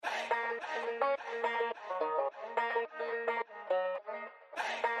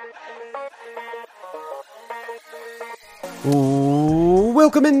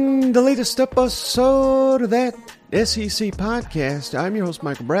Welcome in the latest episode of that SEC podcast. I'm your host,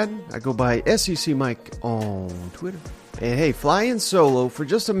 Michael Bratton. I go by SEC Mike on Twitter. And hey, flying solo for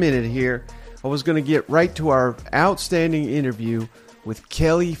just a minute here. I was going to get right to our outstanding interview with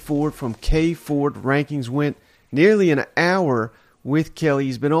Kelley Ford from KFordRatings. Went nearly an hour with Kelley.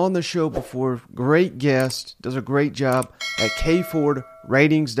 He's been on the show before. Great guest. Does a great job at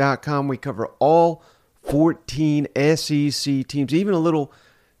KFordRatings.com. We cover all 14 SEC teams, even a little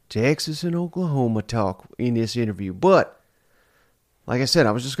Texas and Oklahoma talk in this interview. But, like I said,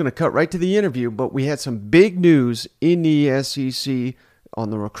 I was just going to cut right to the interview, but we had some big news in the SEC on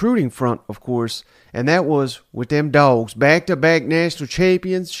the recruiting front, of course, and that was with them dogs. Back-to-back national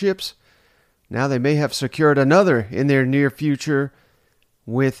championships. Now they may have secured another in their near future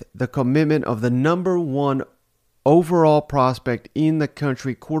with the commitment of the number one overall prospect in the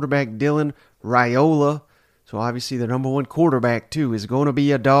country, quarterback Dylan Raiola. So obviously the number one quarterback too is going to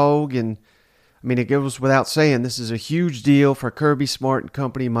be a dog, and I mean it goes without saying this is a huge deal for Kirby Smart and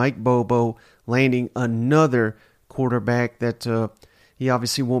company. Mike Bobo landing another quarterback that he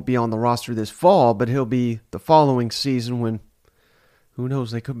obviously won't be on the roster this fall, but he'll be the following season when, who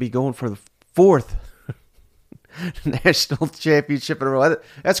knows, they could be going for the fourth national championship in a row.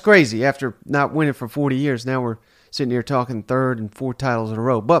 That's crazy. After not winning for 40 years, now we're sitting here talking third and fourth titles in a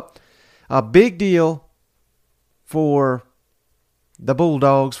row. But a big deal for the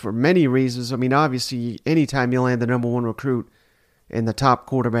Bulldogs for many reasons. I mean, obviously, anytime you land the number one recruit and the top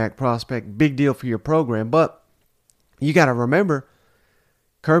quarterback prospect, big deal for your program. But you got to remember,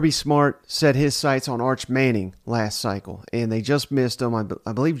 Kirby Smart set his sights on Arch Manning last cycle, and they just missed him.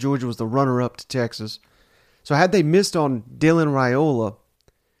 I believe Georgia was the runner-up to Texas. So had they missed on Dylan Raiola,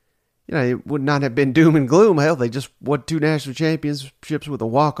 you know, it would not have been doom and gloom. Hell, they just won 2 national championships with a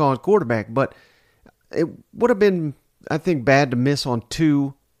walk-on quarterback. But it would have been, I think, bad to miss on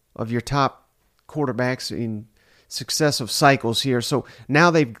 2 of your top quarterbacks in successive cycles here. So now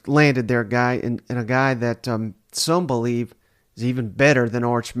they've landed their guy, and a guy that some believe is even better than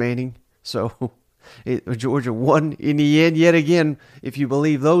Arch Manning. So Georgia won in the end yet again, if you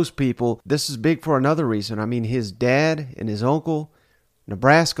believe those people. This is big for another reason. I mean, his dad and his uncle,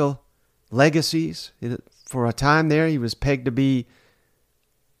 Nebraska legacies. For a time there, he was pegged to be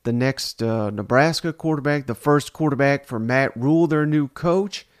the next Nebraska quarterback, the first quarterback for Matt Rule, their new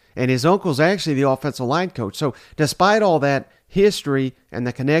coach, and his uncle's actually the offensive line coach. So despite all that history and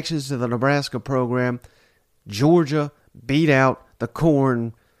the connections to the Nebraska program, Georgia beat out the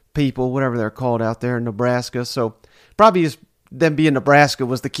Corn people, whatever they're called out there in Nebraska. So probably just them being Nebraska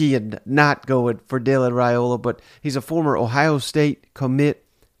was the key in not going for Dylan Raiola, but he's a former Ohio State commit,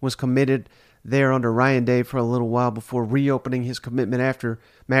 was committed there under Ryan Day for a little while before reopening his commitment after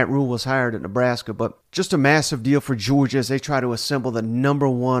Matt Rule was hired at Nebraska. But just a massive deal for Georgia as they try to assemble the number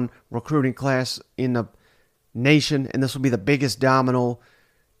one recruiting class in the nation, and this will be the biggest domino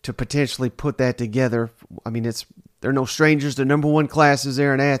to potentially put that together. I mean, they're no strangers to number one classes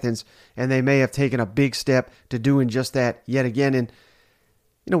there in Athens, and they may have taken a big step to doing just that yet again. And,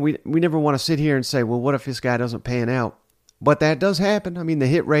 you know, we never want to sit here and say, well, what if this guy doesn't pan out? But that does happen. I mean, the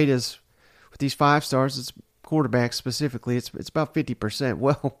hit rate is, with these 5 stars, it's quarterbacks specifically, it's about 50%.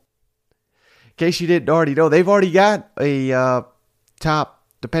 Well, in case you didn't already know, they've already got a top,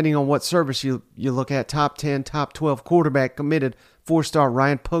 depending on what service you look at, top 10, top 12 quarterback committed, 4-star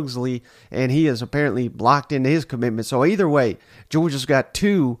Ryan Pugsley, and he is apparently locked into his commitment. So either way, Georgia's got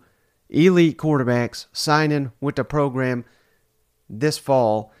 2 elite quarterbacks signing with the program this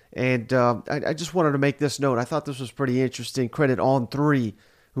fall. And I just wanted to make this note. I thought this was pretty interesting. Credit On3,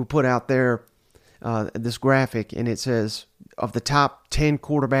 who put out there this graphic, and it says, of the top 10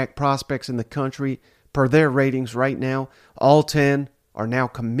 quarterback prospects in the country, per their ratings right now, all 10 are now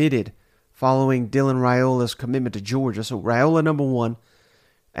committed following Dylan Raiola's commitment to Georgia. So Raiola number 1.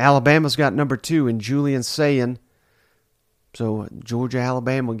 Alabama's got number 2 in Julian Sayin. So Georgia,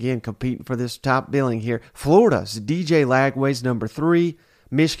 Alabama again competing for this top billing here. Florida's DJ Lagway's number 3.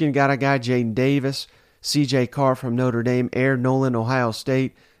 Michigan got a guy, Jaden Davis. C.J. Carr from Notre Dame. Air Nolan, Ohio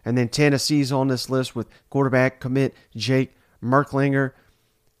State. And then Tennessee's on this list with quarterback commit Jake Merklinger.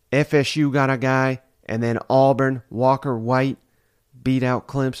 FSU got a guy. And then Auburn, Walker White. Beat out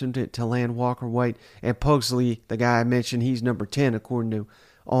Clemson to land Walker White. And Pugsley, the guy I mentioned, he's number 10 according to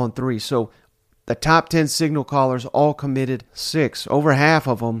On3. So the top 10 signal callers all committed. 6, over half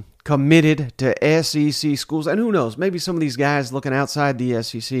of them committed to SEC schools. And who knows, maybe some of these guys looking outside the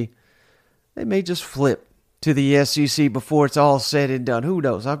SEC, they may just flip to the SEC before it's all said and done. Who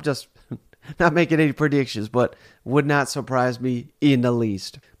knows? I'm just not making any predictions, but would not surprise me in the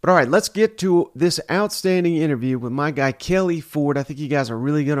least. But all right, let's get to this outstanding interview with my guy, Kelley Ford. I think you guys are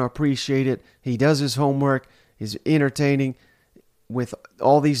really going to appreciate it. He does his homework. He's entertaining with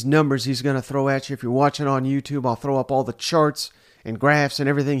all these numbers he's going to throw at you. If you're watching on YouTube, I'll throw up all the charts and graphs and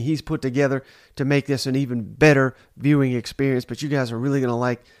everything he's put together to make this an even better viewing experience. But you guys are really going to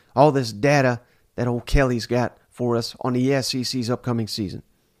like all this data that old Kelley's got for us on the SEC's upcoming season.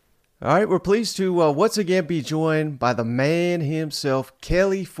 All right, we're pleased to once again be joined by the man himself,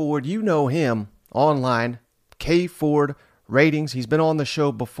 Kelley Ford. You know him online, KFordRatings. He's been on the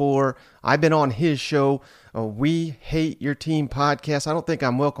show before. I've been on his show, We Hate Your Team podcast. I don't think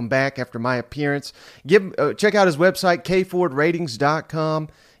I'm welcome back after my appearance. Check out his website, KFordRatings.com.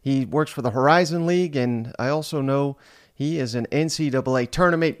 He works for the Horizon League, and I also know he is an NCAA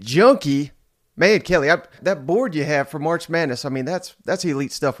tournament junkie. Man, Kelley, that board you have for March Madness, I mean, that's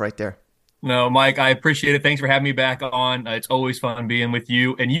elite stuff right there. No, Mike, I appreciate it. Thanks for having me back on. It's always fun being with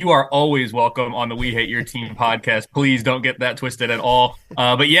you, and you are always welcome on the We Hate Your Team podcast. Please don't get that twisted at all.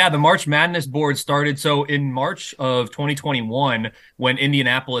 But yeah, the March Madness board started. So in March of 2021, when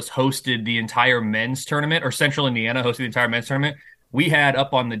Indianapolis hosted the entire men's tournament, or Central Indiana hosted the entire men's tournament, we had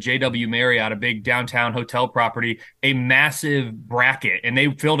up on the JW Marriott, a big downtown hotel property, a massive bracket, and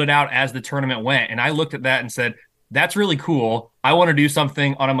they filled it out as the tournament went. And I looked at that and said, that's really cool. I want to do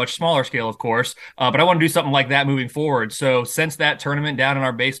something on a much smaller scale, of course, but I want to do something like that moving forward. So since that tournament, down in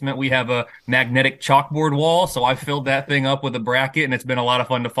our basement, we have a magnetic chalkboard wall. So I filled that thing up with a bracket, and it's been a lot of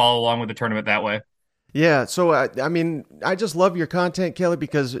fun to follow along with the tournament that way. Yeah, so I mean, I just love your content, Kelley,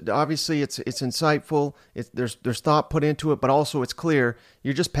 because obviously it's insightful. There's thought put into it, but also it's clear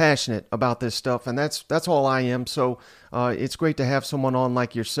you're just passionate about this stuff, and that's all I am. So it's great to have someone on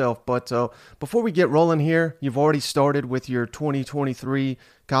like yourself. But before we get rolling here, you've already started with your 2023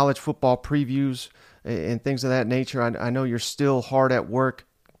 college football previews and things of that nature. I know you're still hard at work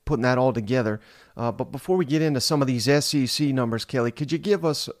putting that all together. But before we get into some of these SEC numbers, Kelley, could you give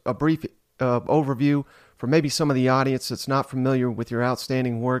us a brief overview for maybe some of the audience that's not familiar with your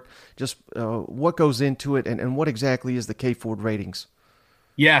outstanding work, just what goes into it and what exactly is the KFordRatings?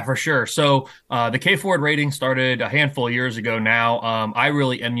 Yeah, for sure. So the KFordRatings started a handful of years ago now. I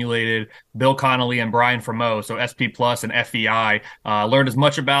really emulated Bill Connolly and Brian Fremeau, so SP Plus and FEI. Learned as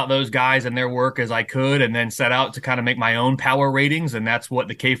much about those guys and their work as I could, and then set out to kind of make my own power ratings, and that's what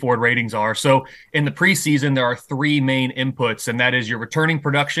the KFordRatings are. So in the preseason, there are three main inputs, and that is your returning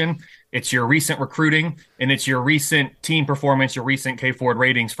production, it's your recent recruiting, and it's your recent team performance, your recent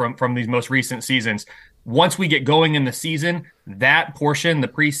KFordRatings from these most recent seasons. Once we get going in the season, that portion, the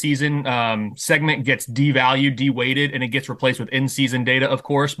preseason segment, gets devalued, deweighted, and it gets replaced with in-season data, of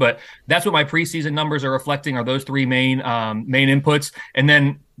course. But that's what my preseason numbers are reflecting, are those three main inputs. And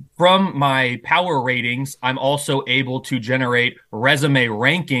then from my power ratings, I'm also able to generate resume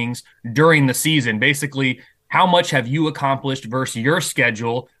rankings during the season. Basically, how much have you accomplished versus your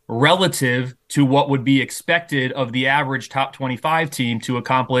schedule relative to what would be expected of the average top 25 team to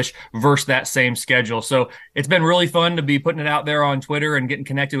accomplish versus that same schedule. So it's been really fun to be putting it out there on Twitter and getting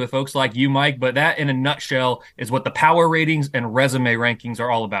connected with folks like you, Mike. But that, in a nutshell, is what the power ratings and resume rankings are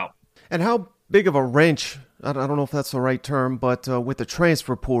all about. And how big of a wrench, I don't know if that's the right term, but with the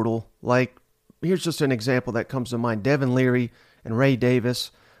transfer portal, like here's just an example that comes to mind. Devin Leary and Ray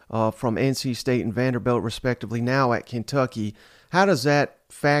Davis from NC State and Vanderbilt, respectively, now at Kentucky. How does that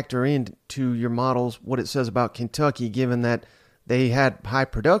factor into your models, what it says about Kentucky, given that they had high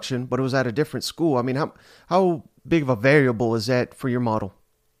production, but it was at a different school? I mean, how big of a variable is that for your model?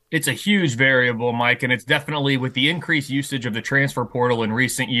 It's a huge variable, Mike, and it's definitely with the increased usage of the transfer portal in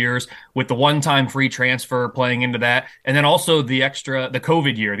recent years, with the one-time free transfer playing into that, and then also the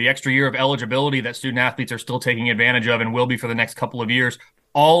COVID year, the extra year of eligibility that student athletes are still taking advantage of and will be for the next couple of years.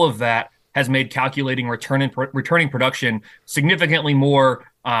 All of that has made calculating returning production significantly more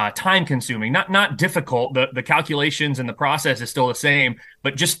time consuming. Not difficult. The calculations and the process is still the same,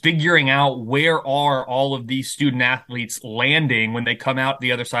 but just figuring out where are all of these student athletes landing when they come out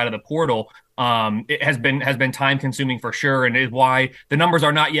the other side of the portal. It has been time consuming for sure, and is why the numbers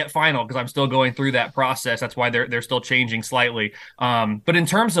are not yet final, because I'm still going through that process. That's why they're still changing slightly. But in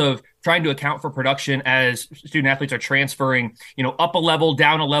terms of trying to account for production as student athletes are transferring, up a level,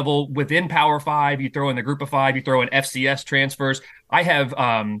 down a level within Power Five, you throw in the Group of Five, you throw in FCS transfers. I have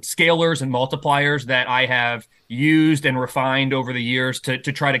scalars and multipliers that I have used and refined over the years to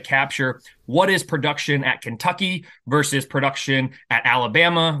try to capture what is production at Kentucky versus production at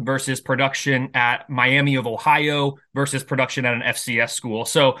Alabama versus production at Miami of Ohio versus production at an FCS school.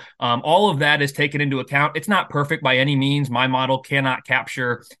 So all of that is taken into account. It's not perfect by any means. My model cannot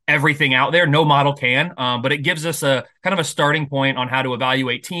capture everything out there. No model can, but it gives us a kind of a starting point on how to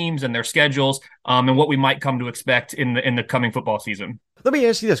evaluate teams and their schedules, and what we might come to expect in the coming football season. Let me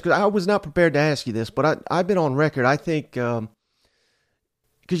ask you this, because I was not prepared to ask you this, but I've been on record. I think,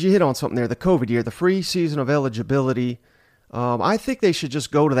 because you hit on something there, the COVID year, the free season of eligibility, I think they should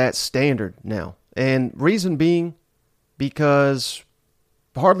just go to that standard now. And reason being, because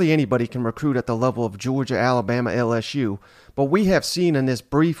hardly anybody can recruit at the level of Georgia, Alabama, LSU. But we have seen in this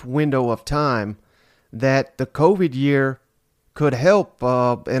brief window of time that the COVID year could help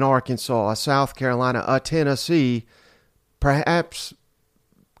in Arkansas, South Carolina, Tennessee, perhaps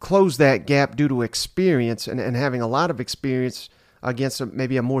close that gap due to experience and having a lot of experience against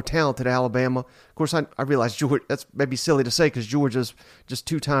maybe a more talented Alabama. Of course, I realize Georgia, that's maybe silly to say because Georgia's just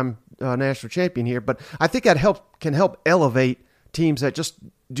two-time national champion here, but I think that can help elevate teams that just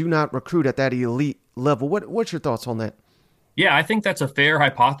do not recruit at that elite level. What's your thoughts on that? Yeah, I think that's a fair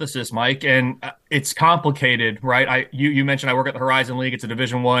hypothesis, Mike, and it's complicated, right? You mentioned I work at the Horizon League. It's a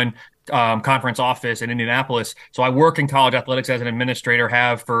Division I conference office in Indianapolis. So I work in college athletics as an administrator,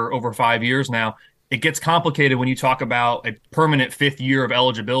 have for over 5 years now. It gets complicated when you talk about a permanent fifth year of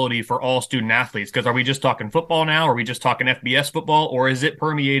eligibility for all student athletes, because are we just talking football now? Are we just talking FBS football, or is it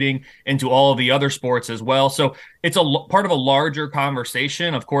permeating into all of the other sports as well? So it's part of a larger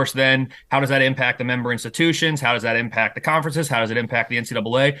conversation. Of course, then how does that impact the member institutions? How does that impact the conferences? How does it impact the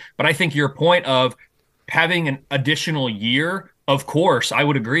NCAA? But I think your point of having an additional year, of course, I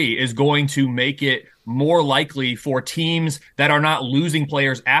would agree, is going to make it more likely for teams that are not losing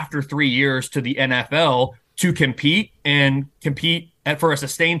players after 3 years to the NFL to compete for a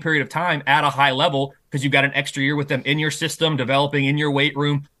sustained period of time at a high level, because you've got an extra year with them in your system, developing in your weight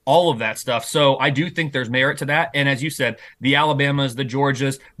room, all of that stuff. So I do think there's merit to that. And as you said, the Alabamas, the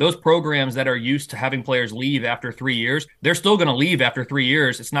Georgias, those programs that are used to having players leave after 3 years, they're still going to leave after 3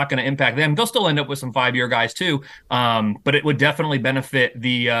 years. It's not going to impact them. They'll still end up with some 5-year guys too. But it would definitely benefit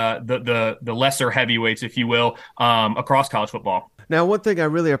the lesser heavyweights, if you will, across college football. Now, one thing I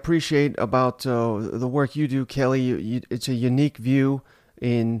really appreciate about the work you do, Kelley, it's a unique view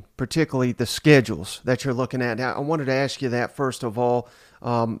in particularly the schedules that you're looking at. Now, I wanted to ask you that first of all.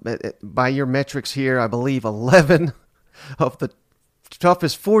 By your metrics here, I believe 11 of the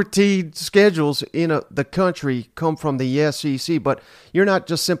toughest 14 schedules in the country come from the SEC. But you're not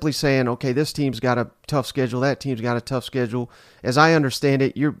just simply saying, okay, this team's got a tough schedule, that team's got a tough schedule. As I understand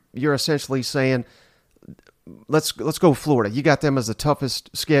it, you're essentially saying, let's go Florida. You got them as the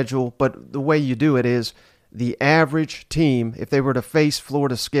toughest schedule, but the way you do it is the average team, if they were to face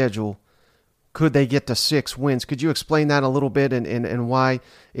Florida's schedule, could they get to 6 wins? Could you explain that a little bit and why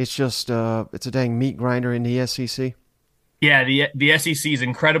it's just it's a dang meat grinder in the SEC? Yeah, the SEC is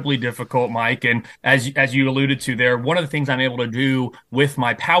incredibly difficult, Mike. And as you alluded to there, one of the things I'm able to do with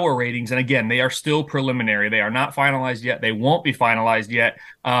my power ratings, and again, they are still preliminary. They are not finalized yet. They won't be finalized yet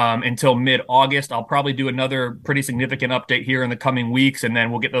until mid-August. I'll probably do another pretty significant update here in the coming weeks, and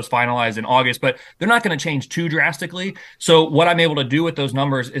then we'll get those finalized in August. But they're not going to change too drastically. So what I'm able to do with those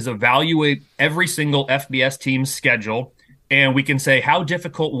numbers is evaluate every single FBS team's schedule, and we can say, how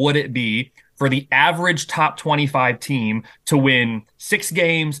difficult would it be for the average top 25 team to win 6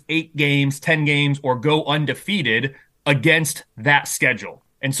 games, 8 games, 10 games, or go undefeated against that schedule.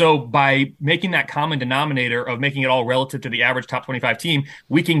 And so by making that common denominator of making it all relative to the average top 25 team,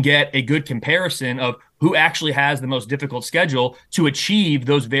 we can get a good comparison of who actually has the most difficult schedule to achieve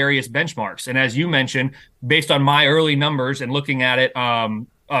those various benchmarks. And as you mentioned, based on my early numbers and looking at it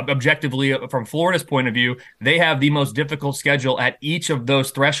objectively from Florida's point of view, they have the most difficult schedule at each of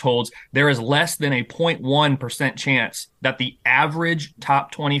those thresholds. There is less than a 0.1% chance that the average top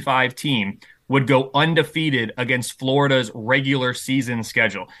 25 team would go undefeated against Florida's regular season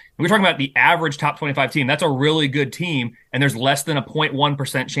schedule. We're talking about the average top 25 team. That's a really good team, and there's less than a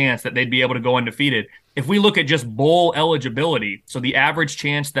 0.1% chance that they'd be able to go undefeated. If we look at just bowl eligibility, so the average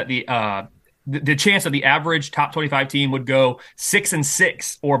chance that the chance that the average top 25 team would go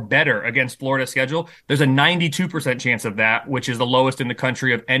 6-6 or better against Florida's schedule, there's a 92% chance of that, which is the lowest in the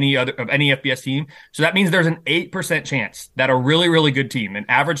country of any FBS team. So that means there's an 8% chance that a really, really good team, an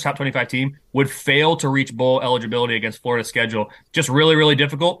average top 25 team, would fail to reach bowl eligibility against Florida's schedule. Just really, really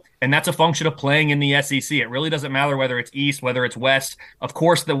difficult. And that's a function of playing in the SEC. It really doesn't matter whether it's East, whether it's West. Of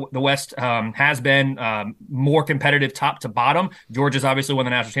course, the West has been more competitive top to bottom. Georgia's obviously won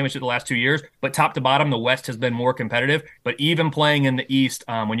the national championship the last 2 years, but top to bottom, the West has been more competitive. But even playing in the East,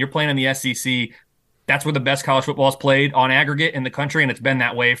 when you're playing in the SEC, that's where the best college football is played on aggregate in the country, and it's been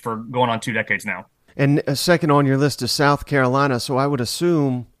that way for going on 2 decades now. And second on your list is South Carolina, so I would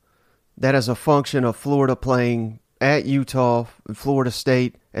assume that as a function of Florida playing at Utah, Florida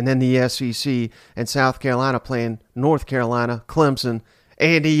State, and then the SEC, and South Carolina playing North Carolina, Clemson,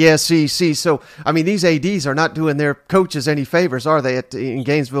 and the SEC. So, I mean, these ADs are not doing their coaches any favors, are they, in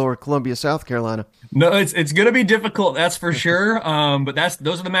Gainesville or Columbia, South Carolina? No, it's going to be difficult, that's for sure. But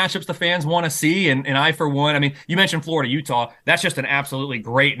those are the matchups the fans want to see. And I, for one, I mean, you mentioned Florida, Utah. That's just an absolutely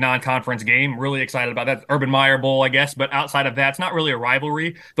great non-conference game. Really excited about that. Urban Meyer Bowl, I guess. But outside of that, it's not really a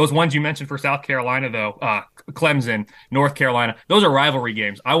rivalry. Those ones you mentioned for South Carolina, though, Clemson, North Carolina, those are rivalry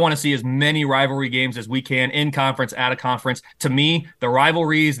games. I want to see as many rivalry games as we can in conference, out of conference. To me, the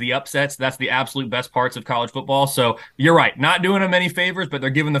rivalries, the upsets, that's the absolute best parts of college football. So you're right, not doing them any favors, but they're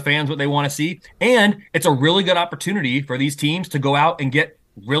giving the fans what they want to see. And it's a really good opportunity for these teams to go out and get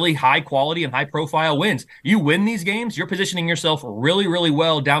really high quality and high profile wins. You win these games, you're positioning yourself really, really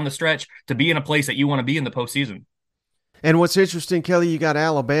well down the stretch to be in a place that you want to be in the postseason. And what's interesting, Kelley, you got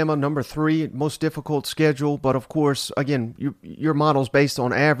Alabama, number 3, most difficult schedule. But, of course, again, your model's based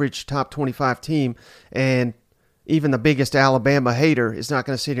on average top 25 team. And even the biggest Alabama hater is not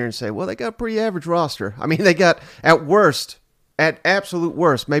going to sit here and say, well, they got a pretty average roster. I mean, they got, at absolute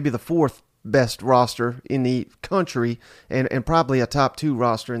worst, maybe the 4th best roster in the country and probably a top 2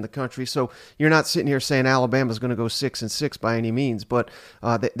 roster in the country. So you're not sitting here saying Alabama's going to go 6-6 by any means. But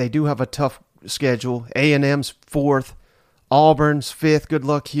they do have a tough schedule. A&M's 4th. Auburn's 5th, good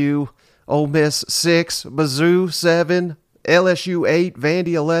luck, Hugh. Ole Miss 6, Mizzou 7, LSU 8,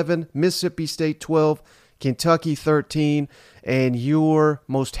 Vandy 11, Mississippi State 12, Kentucky 13, and your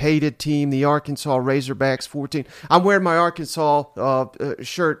most hated team, the Arkansas Razorbacks 14. I'm wearing my Arkansas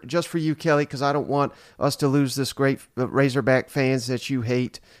shirt just for you, Kelley, because I don't want us to lose this great Razorback fans that you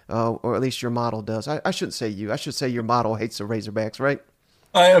hate, or at least your model does. I shouldn't say you. I should say your model hates the Razorbacks, right?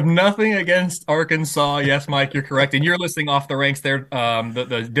 I have nothing against Arkansas. Yes, Mike, you're correct. And you're listing off the ranks there,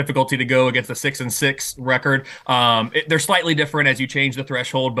 the difficulty to go against the 6-6 record. They're slightly different as you change the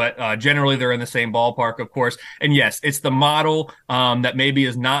threshold, but generally they're in the same ballpark, of course. And yes, it's the model that maybe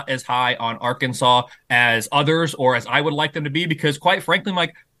is not as high on Arkansas as others or as I would like them to be, because quite frankly,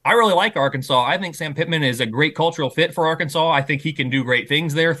 Mike, I really like Arkansas. I think Sam Pittman is a great cultural fit for Arkansas. I think he can do great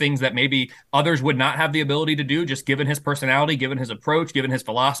things there, things that maybe others would not have the ability to do, just given his personality, given his approach, given his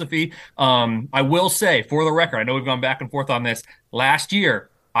philosophy. I will say, for the record, I know we've gone back and forth on this. Last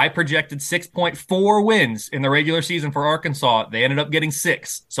year, I projected 6.4 wins in the regular season for Arkansas. They ended up getting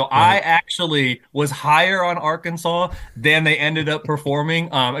 6. So I actually was higher on Arkansas than they ended up performing.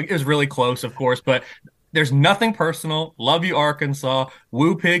 It was really close, of course, but there's nothing personal. Love you, Arkansas.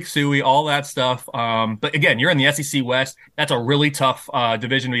 Woo pig suey, all that stuff. But again, you're in the SEC West. That's a really tough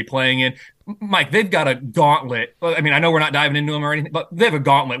division to be playing in. Mike, they've got a gauntlet. I mean, I know we're not diving into them or anything, but they have a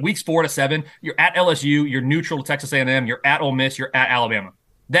gauntlet. Weeks 4 to 7, you're at LSU, you're neutral to Texas A&M, you're at Ole Miss, you're at Alabama.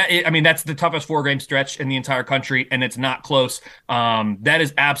 That's the toughest 4-game stretch in the entire country, and it's not close. That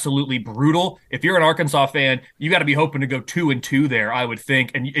is absolutely brutal. If you're an Arkansas fan, you got to be hoping to go 2-2 there, I would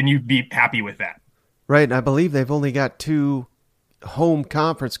think, and you'd be happy with that. Right, and I believe they've only got 2 home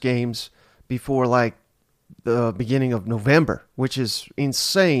conference games before like the beginning of November, which is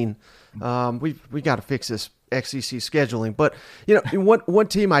insane. We got to fix this XCC scheduling. But you know, one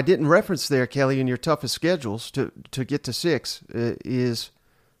team I didn't reference there, Kelley, in your toughest schedules to get to 6 is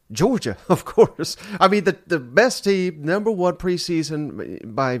Georgia, of course. I mean, the best team, number 1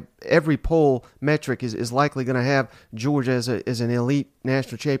 preseason by every poll metric is likely going to have Georgia as an elite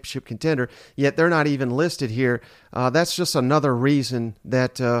national championship contender, yet they're not even listed here. That's just another reason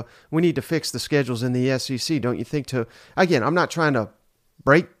that we need to fix the schedules in the SEC, don't you think? Again, I'm not trying to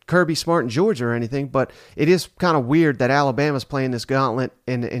break Kirby Smart in Georgia or anything, but it is kind of weird that Alabama's playing this gauntlet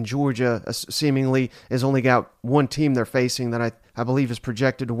and Georgia seemingly has only got one team they're facing that I believe is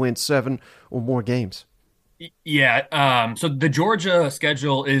projected to win 7 or more games. Yeah. So the Georgia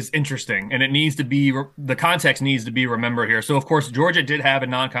schedule is interesting, and the context needs to be remembered here. So, of course, Georgia did have a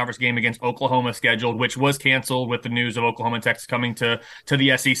non-conference game against Oklahoma scheduled, which was canceled with the news of Oklahoma and Texas coming to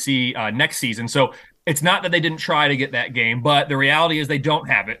the SEC next season. So it's not that they didn't try to get that game, but the reality is they don't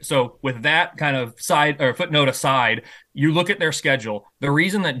have it. So with that kind of footnote aside, you look at their schedule. The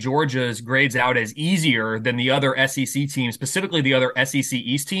reason that Georgia's grades out as easier than the other SEC teams, specifically the other SEC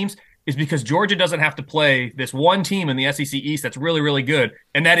East teams, is because Georgia doesn't have to play this one team in the SEC East that's really, really good,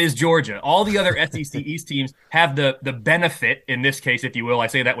 and that is Georgia. All the other SEC East teams have the benefit, in this case, if you will, I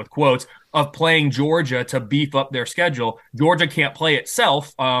say that with quotes, of playing Georgia to beef up their schedule. Georgia can't play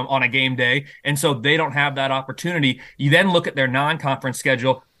itself on a game day, and so they don't have that opportunity. You then look at their non-conference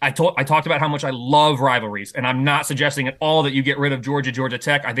schedule. I talked about how much I love rivalries, and I'm not suggesting at all that you get rid of Georgia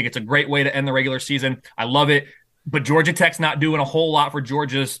Tech. I think it's a great way to end the regular season. I love it. But Georgia Tech's not doing a whole lot for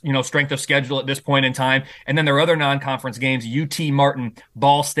Georgia's, strength of schedule at this point in time. And then there are other non-conference games: UT Martin,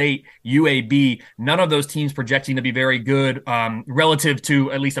 Ball State, UAB. None of those teams projecting to be very good relative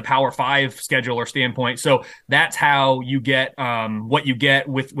to at least a Power Five schedule or standpoint. So that's how you get what you get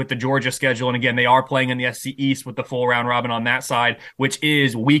with the Georgia schedule. And again, they are playing in the SEC East with the full round robin on that side, which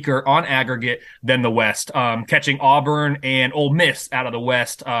is weaker on aggregate than the West. Catching Auburn and Ole Miss out of the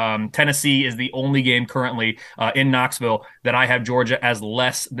West. Tennessee is the only game currently in Knoxville that I have Georgia as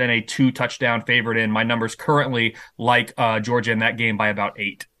less than a 2-touchdown favorite in. My numbers currently like Georgia in that game by about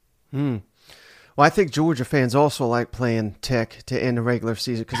 8. Well, I think Georgia fans also like playing Tech to end the regular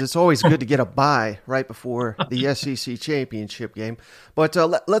season because it's always good to get a bye right before the SEC championship game. But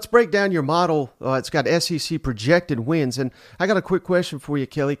let's break down your model. It's got SEC projected wins. And I got a quick question for you,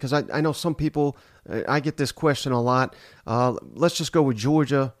 Kelley, because I know some people, I get this question a lot. Let's just go with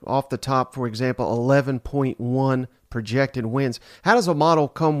Georgia off the top, for example, 11.1 projected wins. How does a model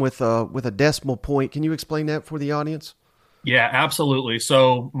come with a decimal point? Can you explain that for the audience? Yeah, absolutely.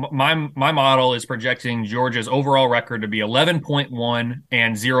 So my model is projecting Georgia's overall record to be 11.1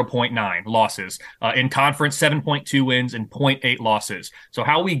 and 0.9 losses. In conference, 7.2 wins and 0.8 losses. So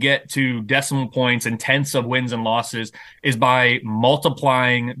how we get to decimal points and tenths of wins and losses is by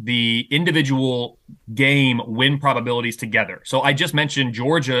multiplying the individual game win probabilities together. So I just mentioned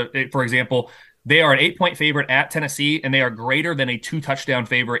Georgia, for example. They are an 8-point favorite at Tennessee, and they are greater than a 2-touchdown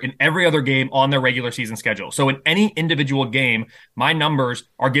favorite in every other game on their regular season schedule. So in any individual game, my numbers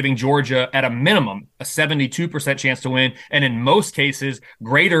are giving Georgia at a minimum a 72% chance to win, and in most cases,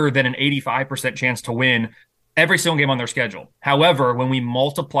 greater than an 85% chance to win every single game on their schedule. However, when we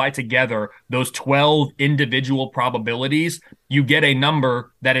multiply together those 12 individual probabilities, you get a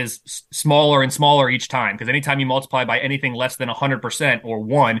number that is smaller and smaller each time. Because anytime you multiply by anything less than 100% or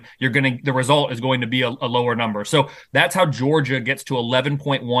 1, the result is going to be a lower number. So that's how Georgia gets to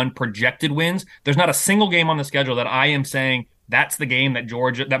 11.1 projected wins. There's not a single game on the schedule that I am saying that's the game that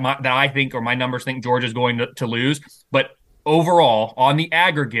Georgia that I think or my numbers think Georgia is going to lose. But overall, on the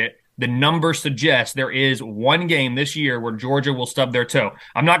aggregate, the numbers suggest there is one game this year where Georgia will stub their toe.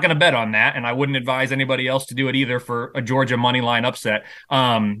 I'm not going to bet on that, and I wouldn't advise anybody else to do it either for a Georgia money line upset.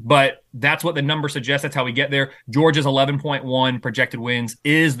 But that's what the number suggests. That's how we get there. Georgia's 11.1 projected wins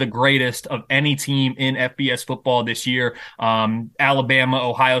is the greatest of any team in FBS football this year. Alabama,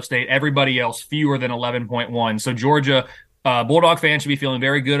 Ohio State, everybody else fewer than 11.1. So Georgia, Bulldog fans should be feeling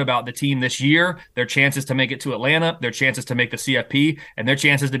very good about the team this year, their chances to make it to Atlanta, their chances to make the CFP, and their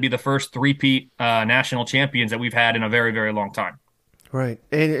chances to be the first three-peat national champions that we've had in a very, very long time. Right.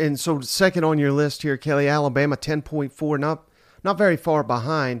 And so second on your list here, Kelley, Alabama 10.4, not very far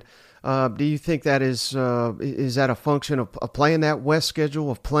behind. Do you think that is that a function of playing that West schedule,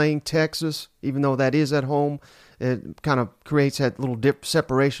 of playing Texas, even though that is at home? It kind of creates that little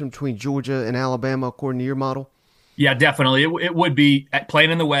separation between Georgia and Alabama, according to your model? Yeah, definitely. It would be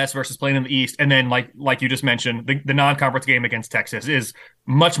playing in the West versus playing in the East. And then, like you just mentioned, the non-conference game against Texas is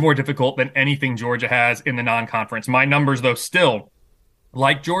much more difficult than anything Georgia has in the non-conference. My numbers, though, still,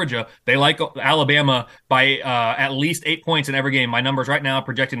 like Georgia, they like Alabama by at least 8 points in every game. My numbers right now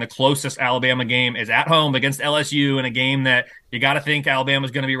projecting the closest Alabama game is at home against LSU in a game that you got to think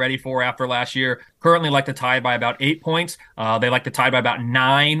Alabama's going to be ready for after last year. Currently like to tie by about 8 points. They like to tie by about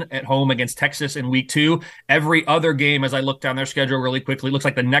 9 at home against Texas in week 2. Every other game, as I look down their schedule really quickly, looks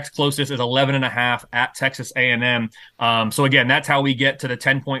like the next closest is 11.5 at Texas A&M. So again, that's how we get to the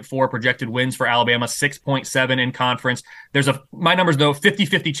 10.4 projected wins for Alabama, 6.7 in conference. There's my numbers though,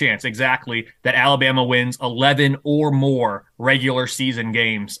 50-50 chance exactly that Alabama wins 11 or more regular season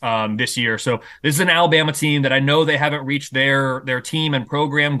games this year. So this is an Alabama team that I know they haven't reached their team and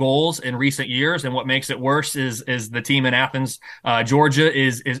program goals in recent years. And what makes it worse is the team in Athens, Georgia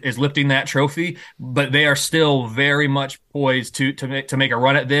is lifting that trophy, but they are still very much poised to make a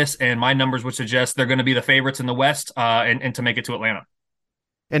run at this. And my numbers would suggest they're going to be the favorites in the West and to make it to Atlanta.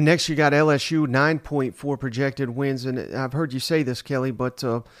 And next you got LSU, 9.4 projected wins. And I've heard you say this, Kelley, but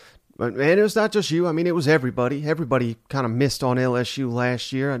and it was not just you. I mean, it was everybody. Everybody kind of missed on LSU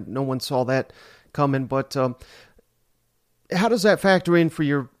last year. And no one saw that coming. But how does that factor in for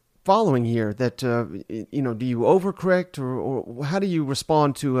your following year? That do you overcorrect, or how do you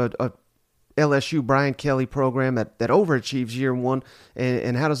respond to a LSU Brian Kelley program that overachieves year one,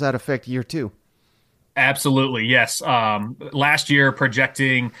 and how does that affect year two? Absolutely, yes. Last year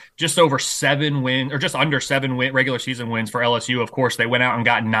projecting just over 7 wins or just under 7 regular season wins for LSU. Of course, they went out and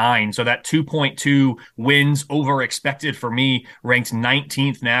got 9. So that 2.2 wins over expected for me ranked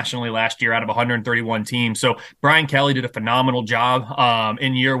 19th nationally last year out of 131 teams. So Brian Kelley did a phenomenal job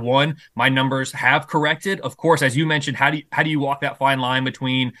in year one. My numbers have corrected. Of course, as you mentioned, how do you walk that fine line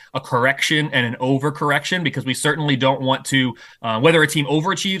between a correction and an overcorrection? Because we certainly don't want to whether a team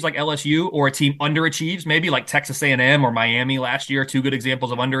overachieves like LSU or a team underachieves, maybe like Texas A&M or Miami last year, two good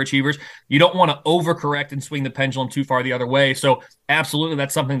examples of underachievers. You don't want to overcorrect and swing the pendulum too far the other way. So absolutely,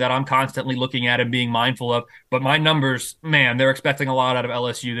 that's something that I'm constantly looking at and being mindful of. But my numbers, man, they're expecting a lot out of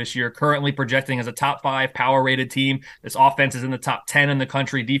LSU this year, currently projecting as a top 5 power rated team. This offense is in the top 10 in the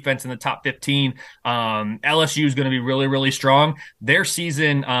country, defense in the top 15. LSU is going to be really, really strong. Their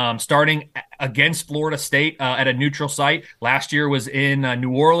season starting against Florida State at a neutral site. Last year was in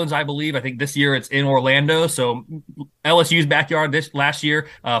New Orleans, I believe. I think this year it's in Orlando. So LSU's backyard this last year,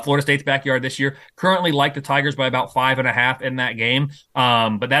 Florida State's backyard this year. Currently like the Tigers by about 5.5 in that game.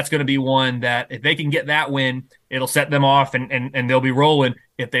 But that's going to be one that if they can get that win, it'll set them off and they'll be rolling.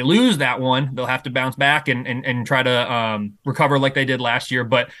 If they lose that one, they'll have to bounce back and try to recover like they did last year.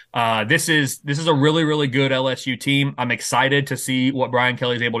 But this is a really, really good LSU team. I'm excited to see what Brian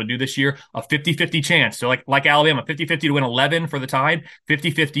Kelley is able to do this year. A 50-50 chance. So like Alabama, 50-50 to win 11 for the Tide,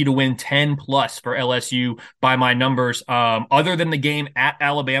 50-50 to win 10 plus for LSU by my numbers. Other than the game at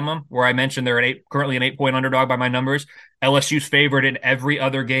Alabama, where I mentioned they're currently an 8-point underdog by my numbers, LSU's favored in every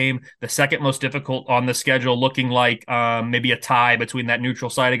other game. The second most difficult on the schedule, looking like maybe a tie between that neutral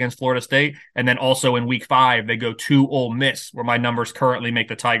site against Florida State. And then also in week 5, they go to Ole Miss, where my numbers currently make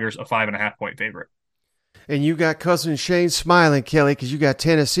the Tigers a 5.5-point favorite. And you got cousin Shane smiling, Kelley, because you got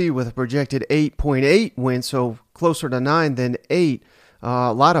Tennessee with a projected 8.8 win, so closer to 9 than 8.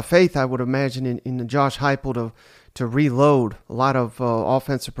 A lot of faith, I would imagine, in Josh Heupel to reload a lot of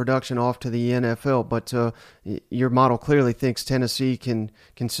offensive production off to the NFL. But your model clearly thinks Tennessee can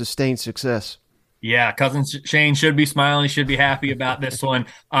sustain success. Yeah, cousin Shane should be smiling. He should be happy about this one.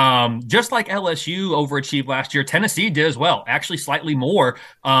 Just like LSU overachieved last year, Tennessee did as well. Actually, slightly more,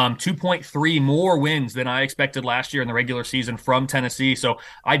 2.3 more wins than I expected last year in the regular season from Tennessee. So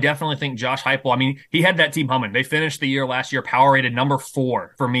I definitely think Josh Heupel, I mean, he had that team humming. They finished the year last year power rated number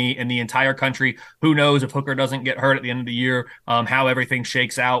 4 for me in the entire country. Who knows if Hooker doesn't get hurt at the end of the year, how everything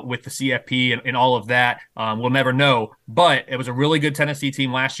shakes out with the CFP and all of that. We'll never know. But it was a really good Tennessee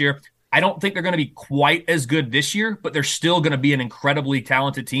team last year. I don't think they're going to be quite as good this year, but they're still going to be an incredibly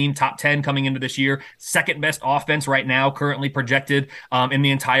talented team. Top 10 coming into this year. Second best offense right now, currently projected in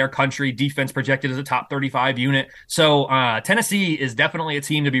the entire country. Defense projected as a top 35 unit. So Tennessee is definitely a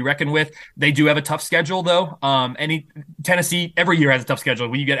team to be reckoned with. They do have a tough schedule, though. Tennessee every year has a tough schedule.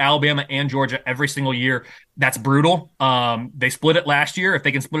 When you get Alabama and Georgia every single year, that's brutal. They split it last year. If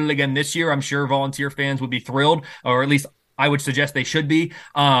they can split it again this year, I'm sure Volunteer fans would be thrilled, or at least I would suggest they should be.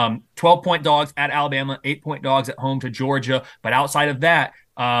 12-point dogs at Alabama, 8-point dogs at home to Georgia. But outside of that,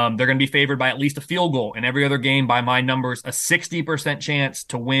 they're going to be favored by at least a field goal in every other game by my numbers, a 60% chance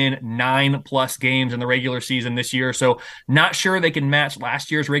to win 9+ games in the regular season this year. So not sure they can match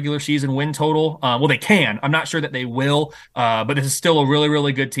last year's regular season win total. Well, they can. I'm not sure that they will, but this is still a really,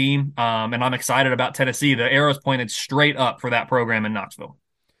 really good team. And I'm excited about Tennessee. The arrow's pointed straight up for that program in Knoxville.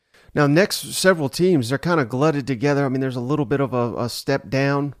 Now, next several teams, they're kind of glutted together. I mean, there's a little bit of a step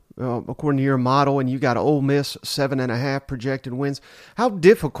down according to your model, and you got Ole Miss 7.5 projected wins. How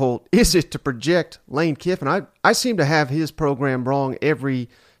difficult is it to project Lane Kiffin? I seem to have his program wrong every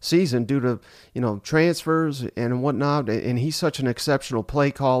season due to transfers and whatnot, and he's such an exceptional play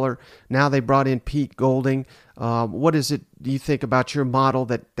caller. Now they brought in Pete Golding. What is it, do you think, about your model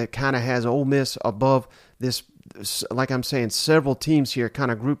that kind of has Ole Miss above this? Like I'm saying, several teams here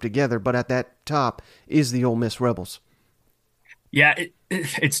kind of grouped together, but at that top is the Ole Miss Rebels. Yeah,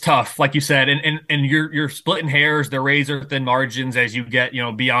 it's tough, like you said, and you're splitting hairs. They're razor thin margins as you get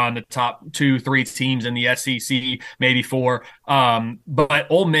beyond the top 2-3 teams in the SEC, maybe 4. But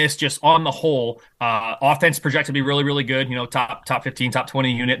Ole Miss, just on the whole, offense projected to be really, really good. Top 15, top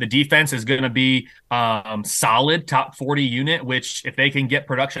 20 unit. The defense is going to be solid, top 40 unit. Which if they can get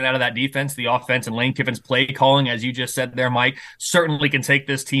production out of that defense, the offense and Lane Kiffin's play calling, as you just said there, Mike, certainly can take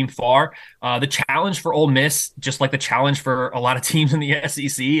this team far. The challenge for Ole Miss, just like the challenge for a lot of teams in the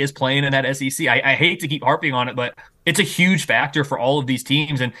SEC, is playing in that SEC. I hate to keep harping on it, but It's a huge factor for all of these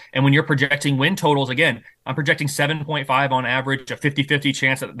teams. And when you're projecting win totals, again, I'm projecting 7.5 on average, a 50-50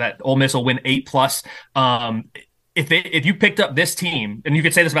 chance that Ole Miss will win 8+. If you picked up this team, and you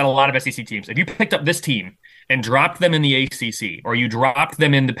could say this about a lot of SEC teams, if you picked up this team and dropped them in the ACC or you dropped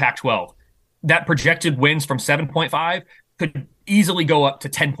them in the Pac-12, that projected wins from 7.5 could easily go up to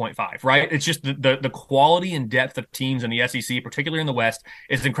 10.5, right? It's just the quality and depth of teams in the SEC, particularly in the West,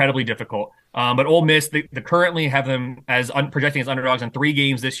 is incredibly difficult. But Ole Miss, they currently have them as projecting as underdogs in 3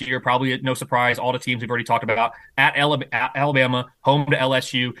 games this year. Probably no surprise. All the teams we've already talked about at Alabama, home to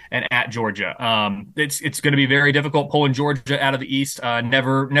LSU, and at Georgia. It's going to be very difficult pulling Georgia out of the East.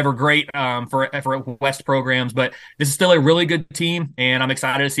 Never great for West programs, but this is still a really good team, and I'm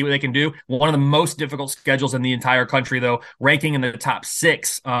excited to see what they can do. One of the most difficult schedules in the entire country, though, ranking in the top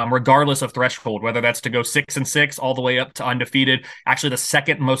 6, regardless of threshold, whether that's to go 6-6 all the way up to undefeated. Actually, the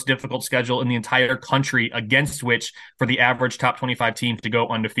second most difficult schedule in the entire country, against which for the average top 25 team to go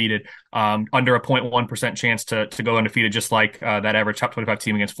undefeated, under a 0.1% chance to go undefeated, just like that average top 25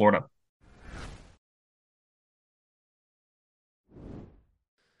 team against Florida.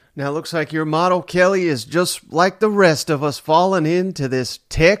 Now it looks like your model, Kelley, is just like the rest of us, falling into this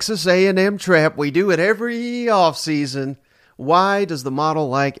Texas A&M trap. We do it every offseason. Why does the model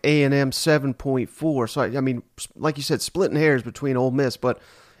like A&M 7.4? So, I mean, like you said, splitting hairs between Ole Miss, but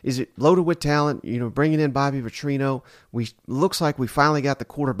is it loaded with talent? You know, bringing in Bobby Petrino. Looks like we finally got the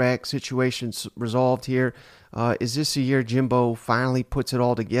quarterback situation resolved here. Is this a year Jimbo finally puts it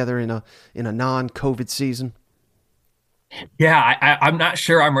all together in a non-COVID season? Yeah, I'm not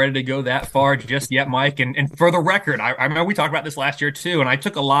sure I'm ready to go that far just yet, Mike. And for the record, I remember we talked about this last year too, and I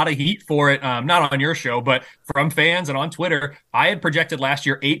took a lot of heat for it, not on your show, but from fans and on Twitter. I had projected last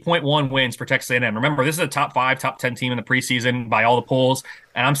year 8.1 wins for Texas A&M. Remember, this is a top 5, top 10 team in the preseason by all the polls,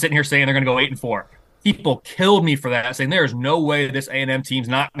 and I'm sitting here saying they're going to go 8-4. People killed me for that, saying there's no way this A&M team's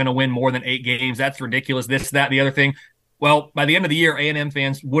not going to win more than 8 games. That's ridiculous. This, that, the other thing. Well, by the end of the year, A&M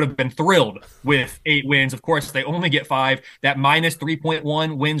fans would have been thrilled with 8 wins. Of course, they only get 5. That minus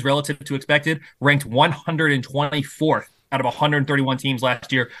 3.1 wins relative to expected, ranked 124th out of 131 teams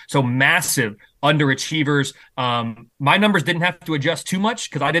last year. So massive underachievers. My numbers didn't have to adjust too much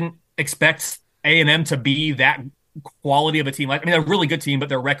because I didn't expect A&M to be that quality of a team. Like, I mean, they're a really good team, but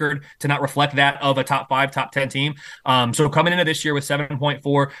their record to not reflect that of a top 5, top 10 team. So coming into this year with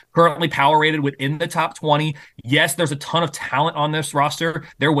 7.4, currently power rated within the top 20. Yes, there's a ton of talent on this roster.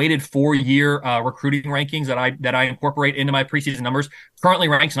 They're weighted 4-year recruiting rankings that I incorporate into my preseason numbers. Currently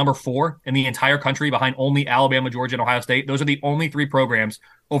ranks number 4 in the entire country, behind only Alabama, Georgia, and Ohio State. Those are the only 3 programs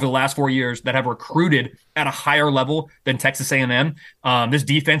over the last 4 years that have recruited at a higher level than Texas A&M. This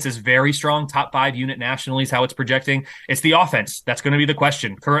defense is very strong, top 5 unit nationally is how it's projecting. It's the offense that's going to be the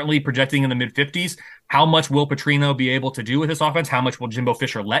question. Currently projecting in the mid-50s. How much will Petrino be able to do with this offense? How much will Jimbo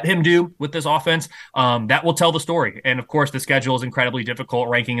Fisher let him do with this offense? That will tell the story. And of course, the schedule is incredibly difficult,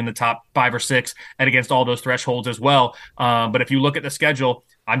 ranking in the top 5 or 6 and against all those thresholds as well. But if you look at the schedule,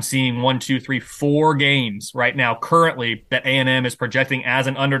 I'm seeing 1, 2, 3, 4 games right now currently that A&M is projecting as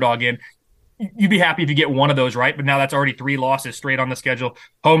an underdog in. You'd be happy if you get one of those right, but now that's already 3 losses straight on the schedule.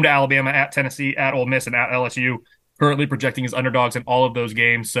 Home to Alabama, at Tennessee, at Ole Miss, and at LSU. Currently projecting as underdogs in all of those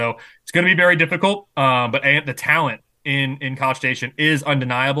games. So it's going to be very difficult. But the talent in College Station is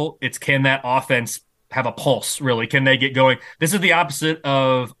undeniable. It's, can that offense have a pulse, really? Can they get going? This is the opposite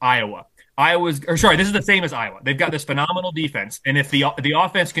of Iowa. This is the same as Iowa. They've got this phenomenal defense. And if the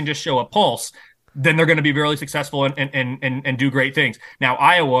offense can just show a pulse, then they're going to be really successful and do great things. Now,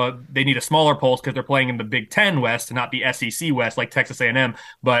 Iowa, they need a smaller pulse because they're playing in the Big Ten West and not the SEC West like Texas A&M.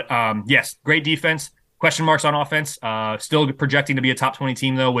 But yes, great defense. Question marks on offense. Still projecting to be a top 20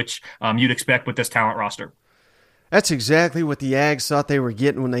 team, though, which you'd expect with this talent roster. That's exactly what the Ags thought they were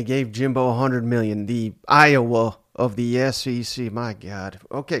getting when they gave Jimbo $100 million. The Iowa of the SEC. My God.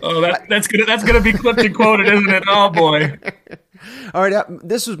 Okay. Oh, that's gonna be clipped and quoted, isn't it? Oh boy. All right.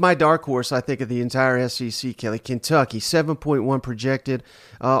 This was my dark horse, I think, of the entire SEC, Kelley. Kentucky, 7.1 projected.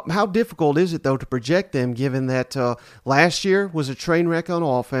 How difficult is it, though, to project them, given that last year was a train wreck on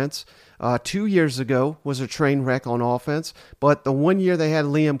offense? 2 years ago was a train wreck on offense, but the 1 year they had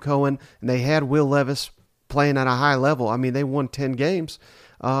Liam Cohen and they had Will Levis playing at a high level. I mean, they won 10 games.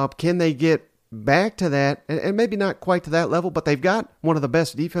 Can they get back to that? And maybe not quite to that level, but they've got one of the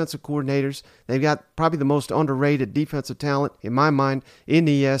best defensive coordinators. They've got probably the most underrated defensive talent, in my mind, in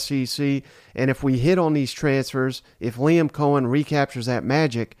the SEC. And if we hit on these transfers, if Liam Cohen recaptures that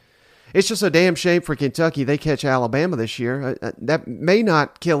magic, it's just a damn shame for Kentucky they catch Alabama this year. That may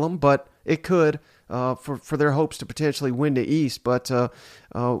not kill them, but it could for their hopes to potentially win the East. But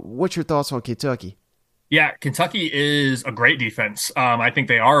what's your thoughts on Kentucky? Yeah, Kentucky is a great defense. I think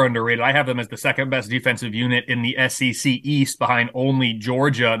they are underrated. I have them as the second best defensive unit in the SEC East behind only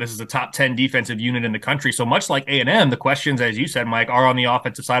Georgia. This is a top 10 defensive unit in the country. So much like A&M, the questions, as you said, Mike, are on the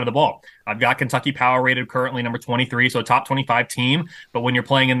offensive side of the ball. I've got Kentucky power rated currently number 23, so a top 25 team. But when you're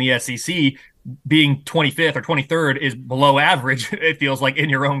playing in the SEC, being 25th or 23rd is below average, it feels like, in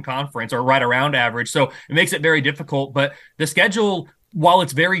your own conference, or right around average. So it makes it very difficult. But the schedule, while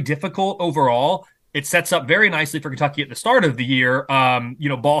it's very difficult overall, it sets up very nicely for Kentucky at the start of the year.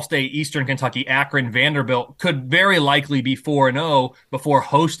 Ball State, Eastern Kentucky, Akron, Vanderbilt could very likely be 4-0 before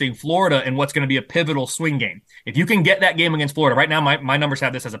hosting Florida in what's going to be a pivotal swing game. If you can get that game against Florida, right now my numbers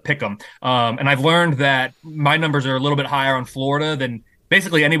have this as a pick 'em. And I've learned that my numbers are a little bit higher on Florida than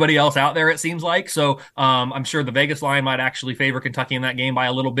basically anybody else out there, it seems like. So I'm sure the Vegas line might actually favor Kentucky in that game by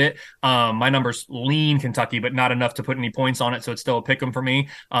a little bit. My numbers lean Kentucky, but not enough to put any points on it, so it's still a pick 'em for me.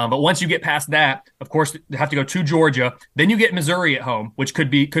 But once you get past that, of course, you have to go to Georgia. Then you get Missouri at home, which could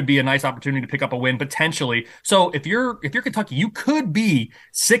be a nice opportunity to pick up a win potentially. So if you're Kentucky, you could be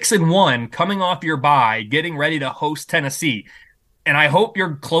 6-1 coming off your bye, getting ready to host Tennessee. And I hope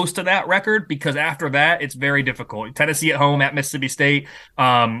you're close to that record, because after that, it's very difficult. Tennessee at home, at Mississippi State,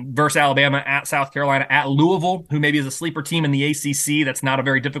 versus Alabama, at South Carolina, at Louisville, who maybe is a sleeper team in the ACC. That's not a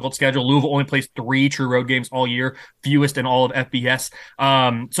very difficult schedule. Louisville only plays 3 true road games all year, fewest in all of FBS.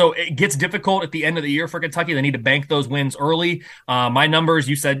 So it gets difficult at the end of the year for Kentucky. They need to bank those wins early. My numbers,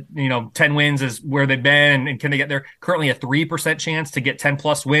 you said, 10 wins is where they've been, and can they get there? Currently a 3% chance to get 10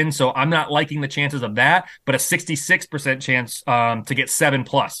 plus wins. So I'm not liking the chances of that, but a 66% chance to get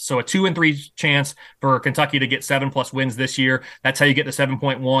 7+. So a 2 and 3 chance for Kentucky to get 7+ wins this year. That's how you get the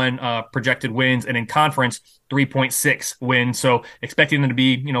 7.1 projected wins, and in conference 3.6 wins. So expecting them to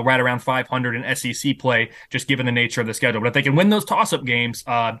be, right around 500 in SEC play, just given the nature of the schedule. But if they can win those toss-up games,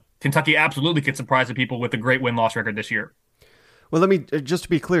 Kentucky absolutely could surprise the people with a great win-loss record this year. Well, let me just to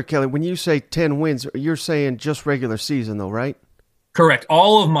be clear, Kelley. When you say 10 wins, you're saying just regular season, though, right? Correct.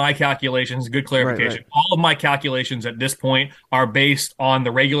 All of my calculations, good clarification, Right. all of my calculations at this point are based on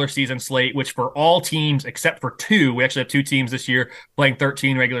the regular season slate, which for all teams except for 2, we actually have 2 teams this year playing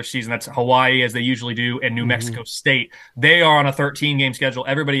 13 regular season. That's Hawaii, as they usually do, and New Mexico State. They are on a 13-game schedule,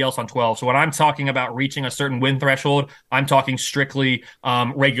 everybody else on 12. So when I'm talking about reaching a certain win threshold, I'm talking strictly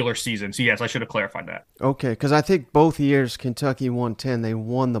regular season. So yes, I should have clarified that. Okay, because I think both years Kentucky won 10. They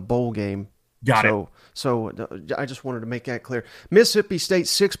won the bowl game. Got it. So I just wanted to make that clear. Mississippi State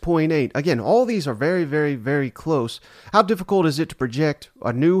 6.8. Again, all these are very, very, very close. How difficult is it to project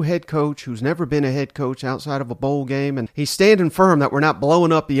a new head coach who's never been a head coach outside of a bowl game? And he's standing firm that we're not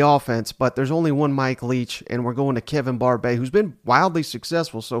blowing up the offense, but there's only one Mike Leach, and we're going to Kevin Barbay, who's been wildly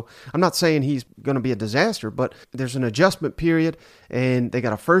successful. So I'm not saying he's going to be a disaster, but there's an adjustment period, and they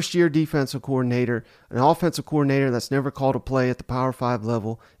got a first-year defensive coordinator, an offensive coordinator that's never called a play at the Power 5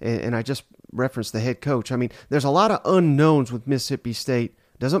 level, and I just reference the head coach. I mean, there's a lot of unknowns with Mississippi State.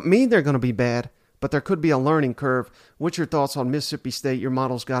 Doesn't mean they're going to be bad, but there could be a learning curve. What's your thoughts on Mississippi State? Your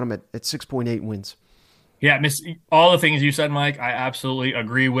model's got them at 6.8 wins. Yeah, all the things you said, Mike, I absolutely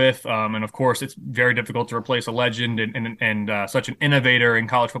agree with. And of course, it's very difficult to replace a legend and such an innovator in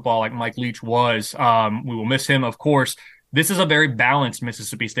college football like Mike Leach was. We will miss him, of course. This is a very balanced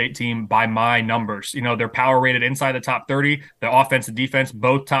Mississippi State team by my numbers. They're power rated inside the top 30. Their offense and defense,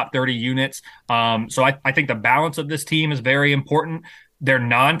 both top 30 units. So I think the balance of this team is very important. Their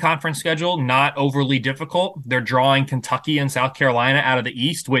non-conference schedule, not overly difficult. They're drawing Kentucky and South Carolina out of the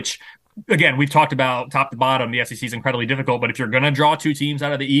East, which, again, we've talked about top to bottom. The SEC is incredibly difficult, but if you're going to draw 2 teams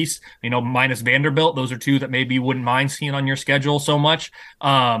out of the East, minus Vanderbilt, those are 2 that maybe you wouldn't mind seeing on your schedule so much,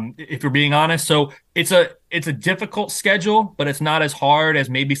 if you're being honest. So it's a difficult schedule, but it's not as hard as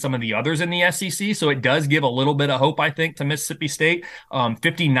maybe some of the others in the SEC. So it does give a little bit of hope, I think, to Mississippi State.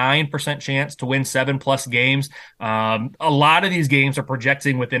 59% chance to win 7+ games. A lot of these games are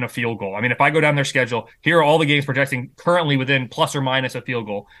projecting within a field goal. I mean, if I go down their schedule, here are all the games projecting currently within plus or minus a field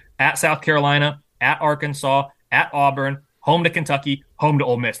goal. At South Carolina, at Arkansas, at Auburn, home to Kentucky, home to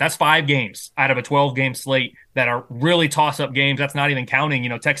Ole Miss. That's 5 games out of a 12-game slate that are really toss-up games. That's not even counting,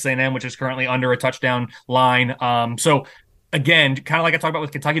 Texas A&M, which is currently under a touchdown line. So again, kind of like I talked about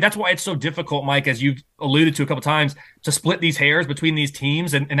with Kentucky, that's why it's so difficult, Mike, as you've alluded to a couple times, to split these hairs between these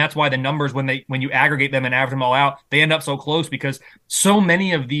teams. And that's why the numbers, when you aggregate them and average them all out, they end up so close, because so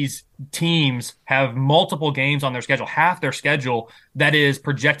many of these teams have multiple games on their schedule, half their schedule that is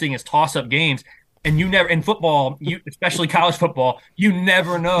projecting as toss-up games. And you never, in football, especially college football, you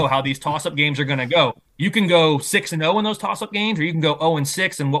never know how these toss-up games are going to go. You can go 6-0 in those toss-up games, or you can go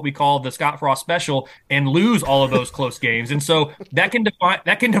 0-6 in what we call the Scott Frost special and lose all of those close games. And so that can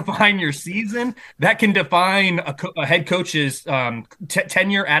define your season. That can define a head coach's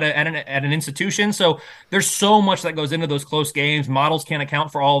tenure at an institution. So there's so much that goes into those close games. Models can't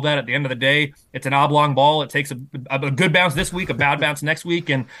account for all of that. At the end of the day, it's an oblong ball. It takes a good bounce this week, a bad bounce next week,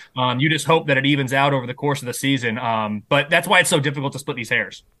 and you just hope that it evens out over the course of the season. But that's why it's so difficult to split these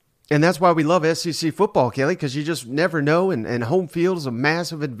hairs. And that's why we love SEC football, Kelley, because you just never know, and home field is a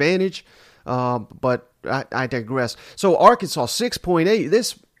massive advantage. But I digress. So Arkansas 6.8.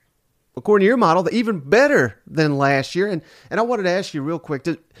 This, according to your model, even better than last year. And I wanted to ask you real quick,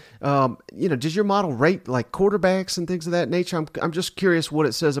 does your model rate like quarterbacks and things of that nature? I'm just curious what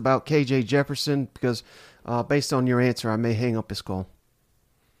it says about KJ Jefferson, because based on your answer, I may hang up this call.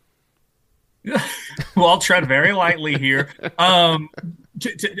 Well, I'll tread very lightly here.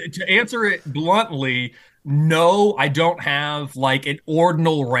 To answer it bluntly, no, I don't have like an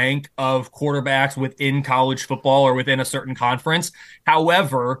ordinal rank of quarterbacks within college football or within a certain conference.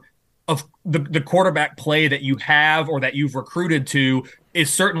 However, of the quarterback play that you have or that you've recruited to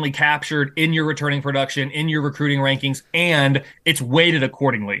is certainly captured in your returning production, in your recruiting rankings, and it's weighted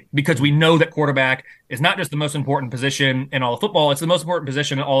accordingly because we know that quarterback is not just the most important position in all of football, it's the most important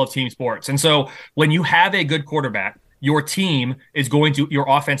position in all of team sports. And so when you have a good quarterback, your team is going to, your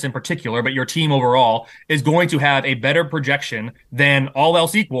offense in particular, but your team overall is going to have a better projection than all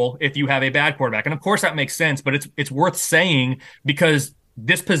else equal if you have a bad quarterback. And of course that makes sense, but it's worth saying because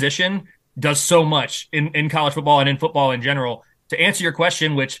this position does so much in college football and in football in general. To answer your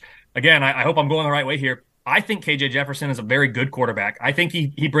question, which again, I hope I'm going the right way here. I think KJ Jefferson is a very good quarterback. I think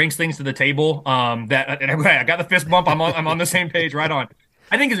he brings things to the table that and I got the fist bump. I'm on the same page right on.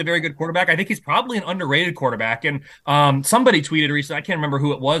 I think he's a very good quarterback. I think he's probably an underrated quarterback. And somebody tweeted recently, I can't remember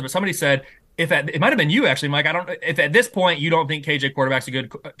who it was, but somebody said it might have been you actually, Mike. I don't if at this point you don't think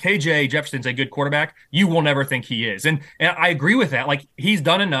KJ Jefferson's a good quarterback, you will never think he is. And I agree with that. Like he's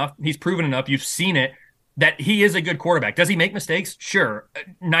done enough, he's proven enough, you've seen it that he is a good quarterback. Does he make mistakes? Sure.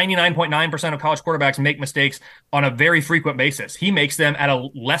 99.9% of college quarterbacks make mistakes on a very frequent basis. He makes them at a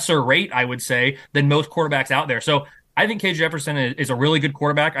lesser rate, I would say, than most quarterbacks out there. So I think KJ Jefferson is a really good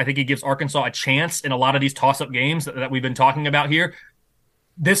quarterback. I think he gives Arkansas a chance in a lot of these toss-up games that we've been talking about here.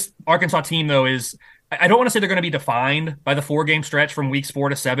 This Arkansas team, though, I don't want to say they're going to be defined by the 4-game stretch from weeks 4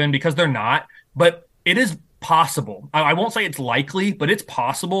 to 7 because they're not, but it is possible. I won't say it's likely, but it's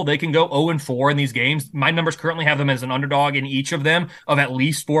possible they can go 0-4 in these games. My numbers currently have them as an underdog in each of them of at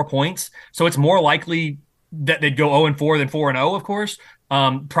least 4 points. So it's more likely that they'd go 0-4 than 4-0, of course.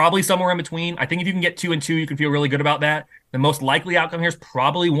 Probably somewhere in between. I think if you can get 2-2, you can feel really good about that. The most likely outcome here is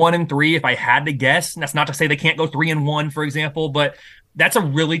probably 1-3 if I had to guess. And that's not to say they can't go 3-1, for example, but that's a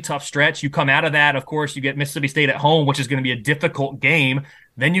really tough stretch. You come out of that, of course, you get Mississippi State at home, which is going to be a difficult game.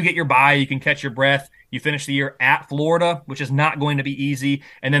 Then you get your bye, you can catch your breath. You finish the year at Florida, which is not going to be easy.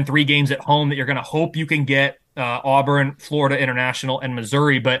 And then 3 games at home that you're going to hope you can get Auburn, Florida International, and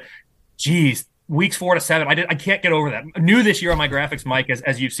Missouri. But geez, weeks 4 to 7, I can't get over that. New this year on my graphics, Mike,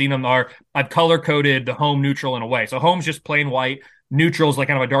 as you've seen them, I've color coded the home, neutral, and away. So home's just plain white, neutral's like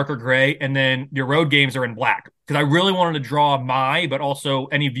kind of a darker gray, and then your road games are in black. Because I really wanted to draw but also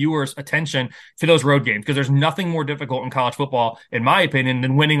any viewers' attention to those road games. Because there's nothing more difficult in college football, in my opinion,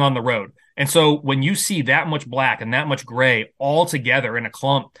 than winning on the road. And so when you see that much black and that much gray all together in a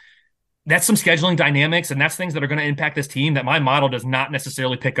clump, that's some scheduling dynamics, and that's things that are going to impact this team that my model does not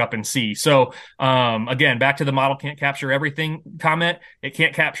necessarily pick up and see. So, again, back to the model can't capture everything comment. It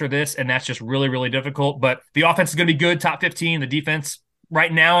can't capture this, and that's just really, really difficult. But the offense is going to be good, top 15. The defense,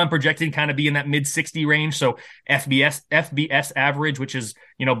 right now, I'm projecting kind of be in that mid-60 range. So FBS average, which is,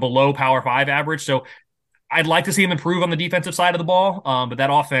 below Power 5 average. So I'd like to see him improve on the defensive side of the ball. But that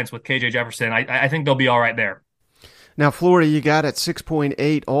offense with KJ Jefferson, I think they'll be all right there. Now, Florida, you got at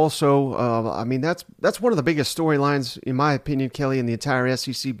 6.8 also. That's one of the biggest storylines, in my opinion, Kelley, in the entire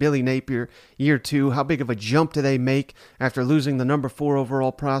SEC. Billy Napier, year 2. How big of a jump do they make after losing the number 4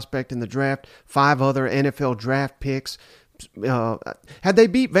 overall prospect in the draft? 5 other NFL draft picks. Had they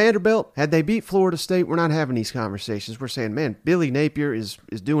beat Vanderbilt, had they beat Florida State, we're not having these conversations. We're saying, man, Billy Napier is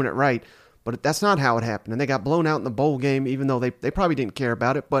doing it right. But that's not how it happened. And they got blown out in the bowl game, even though they probably didn't care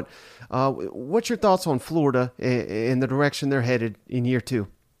about it. But what's your thoughts on Florida and the direction they're headed in year 2?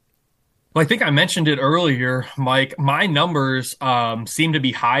 Well, I think I mentioned it earlier, Mike. My numbers seem to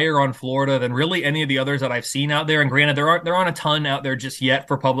be higher on Florida than really any of the others that I've seen out there. And granted, there aren't a ton out there just yet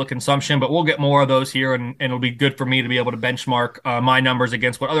for public consumption, but we'll get more of those here, and it'll be good for me to be able to benchmark my numbers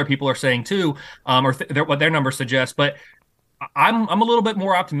against what other people are saying too, or what their numbers suggest. But I'm a little bit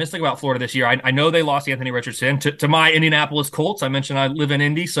more optimistic about Florida this year. I know they lost Anthony Richardson to my Indianapolis Colts. I mentioned I live in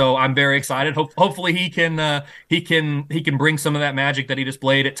Indy, so I'm very excited. Hopefully he can bring some of that magic that he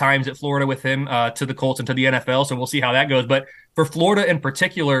displayed at times at Florida with him to the Colts and to the NFL. So we'll see how that goes. But for Florida in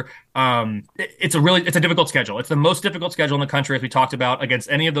particular, it's a difficult schedule. It's the most difficult schedule in the country, as we talked about,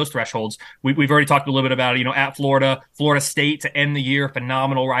 against any of those thresholds. We've already talked a little bit about it. At Florida, Florida State to end the year,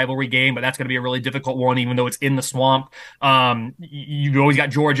 phenomenal rivalry game, but that's going to be a really difficult one, even though it's in the swamp. You've always got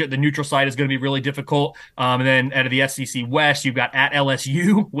Georgia. The neutral site is going to be really difficult. And then out of the SEC West, you've got at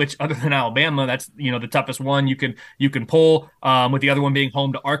LSU, which other than Alabama, that's the toughest one you can pull. With the other one being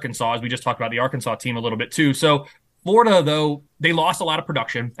home to Arkansas, as we just talked about the Arkansas team a little bit too. So Florida, though, they lost a lot of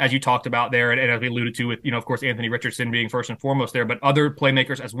production, as you talked about there, and as we alluded to with, of course, Anthony Richardson being first and foremost there, but other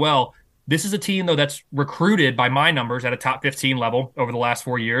playmakers as well. This is a team, though, that's recruited by my numbers at a top 15 level over the last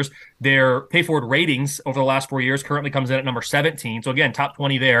 4 years. Their KFordRatings over the last 4 years currently comes in at number 17. So, again, top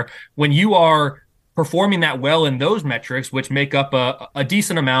 20 there. When you are performing that well in those metrics, which make up a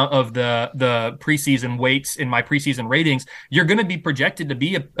decent amount of the preseason weights in my preseason ratings, you're going to be projected to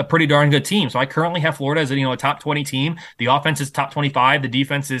be a pretty darn good team. So I currently have Florida as a top 20 team. The offense is top 25. The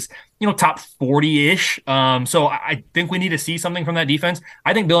defense is top 40-ish. So I think we need to see something from that defense.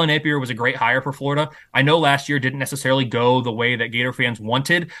 I think Billy Napier was a great hire for Florida. I know last year didn't necessarily go the way that Gator fans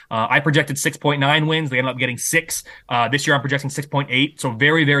wanted. I projected 6.9 wins. They ended up getting 6. This year I'm projecting 6.8. So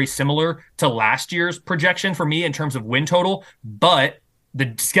very, very similar to last year's projection for me in terms of win total. But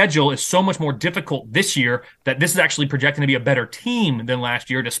the schedule is so much more difficult this year that this is actually projecting to be a better team than last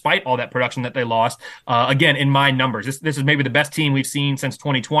year, despite all that production that they lost. Again, in my numbers, this is maybe the best team we've seen since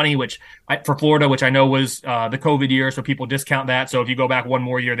 2020, for Florida, which I know was the COVID year, so people discount that. So if you go back one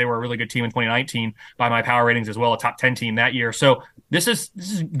more year, they were a really good team in 2019 by my power ratings as well, a top 10 team that year. So this is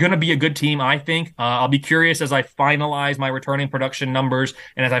going to be a good team, I think. I'll be curious as I finalize my returning production numbers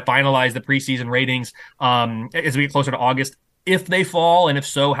and as I finalize the preseason ratings as we get closer to August, if they fall, and if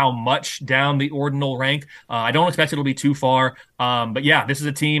so, how much down the ordinal rank. I don't expect it'll be too far. But yeah, this is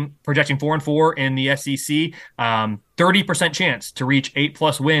a team projecting 4-4 in the SEC. 30% chance to reach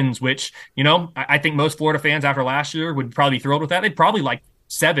 8+ wins, which, I think most Florida fans after last year would probably be thrilled with that. They'd probably like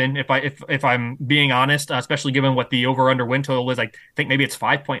 7 if I'm being honest, especially given what the over under win total is. I think maybe it's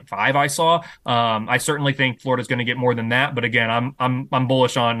 5.5 I saw. I certainly think Florida's going to get more than that, but again, I'm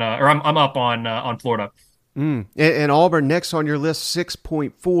bullish on I'm up on Florida. And Auburn next on your list,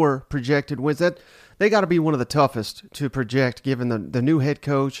 6.4 projected wins. That they got to be one of the toughest to project, given the new head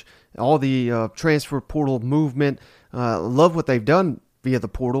coach, all the transfer portal movement. Love what they've done via the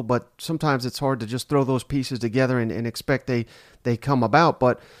portal, but sometimes it's hard to just throw those pieces together and expect they come about.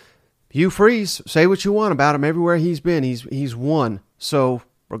 But Hugh Freeze, say what you want about him. Everywhere he's been, he's won. So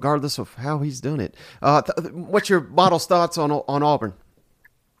regardless of how he's done it, what's your model's thoughts on Auburn?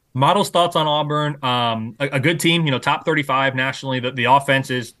 Model's thoughts on Auburn, a good team, top 35 nationally. The offense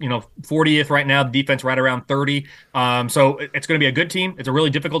is, 40th right now. The defense right around 30. So it's going to be a good team. It's a really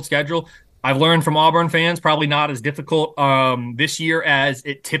difficult schedule. I've learned from Auburn fans, probably not as difficult this year as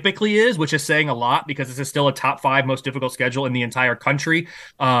it typically is, which is saying a lot because this is still a top 5 most difficult schedule in the entire country.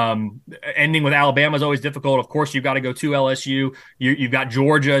 Ending with Alabama is always difficult. Of course, you've got to go to LSU. You've got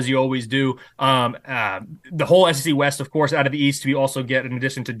Georgia, as you always do. The whole SEC West, of course, out of the East, we also get, in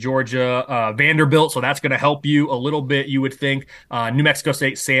addition to Georgia, Vanderbilt. So that's going to help you a little bit, you would think. New Mexico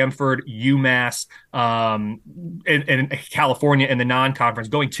State, Samford, UMass, and California in the non-conference.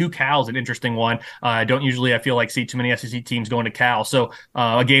 Going to Cal's an interesting one. Don't usually, I feel like, see too many SEC teams going to Cal. So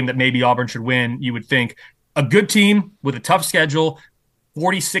a game that maybe Auburn should win, you would think. A good team with a tough schedule,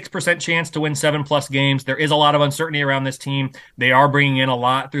 46% chance to win 7+ games. There is a lot of uncertainty around this team. They are bringing in a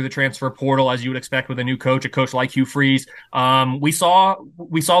lot through the transfer portal, as you would expect with a new coach, a coach like Hugh Freeze. We saw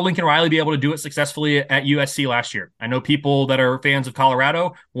Lincoln Riley be able to do it successfully at USC last year. I know people that are fans of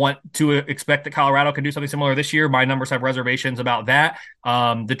Colorado want to expect that Colorado can do something similar this year. My numbers have reservations about that.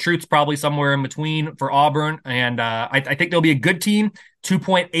 The truth's probably somewhere in between for Auburn, and I think they'll be a good team.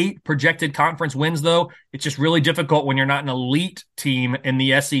 2.8 projected conference wins, though. It's just really difficult when you're not an elite team in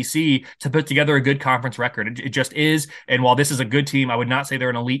the SEC to put together a good conference record. It just is. And while this is a good team, I would not say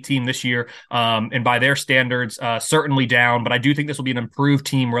they're an elite team this year. And by their standards, certainly down. But I do think this will be an improved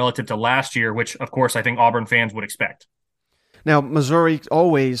team relative to last year, which, of course, I think Auburn fans would expect. Now, Missouri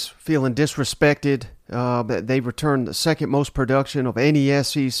always feeling disrespected. They returned the second most production of any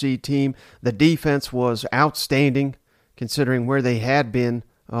SEC team. The defense was outstanding, considering where they had been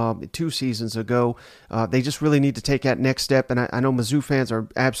 2 seasons ago. They just really need to take that next step, and I know Mizzou fans are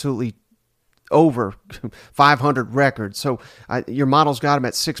absolutely over 500 record. So your model's got them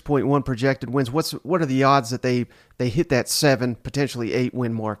at 6.1 projected wins. What are the odds that they hit that 7, potentially 8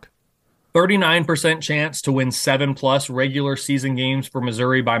 win mark? 39% chance to win 7+ regular season games for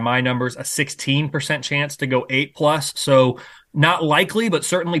Missouri by my numbers, a 16% chance to go 8+. So not likely, but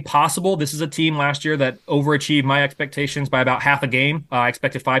certainly possible. This is a team last year that overachieved my expectations by about half a game. I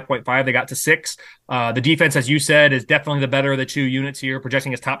expected 5.5. They got to 6. The defense, as you said, is definitely the better of the two units here,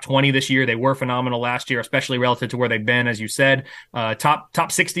 projecting as top 20 this year. They were phenomenal last year, especially relative to where they've been, as you said.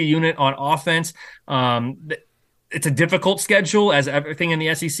 Top 60 unit on offense. It's a difficult schedule, as everything in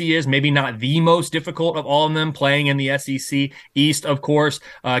the SEC is. Maybe not the most difficult of all of them, playing in the SEC East, of course,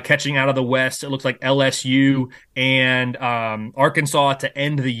 catching out of the West. It looks like LSU and Arkansas to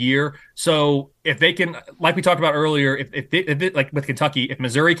end the year. So if they can, like we talked about earlier, if like with Kentucky, if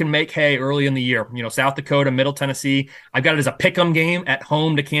Missouri can make hay early in the year, South Dakota, Middle Tennessee, I've got it as a pick'em game at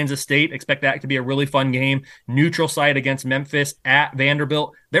home to Kansas State. Expect that to be a really fun game. Neutral site against Memphis at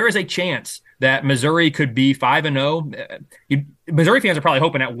Vanderbilt. There is a chance that Missouri could be 5-0. Missouri fans are probably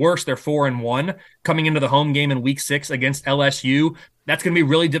hoping at worst they're 4-1 coming into the home game in week 6 against LSU. That's going to be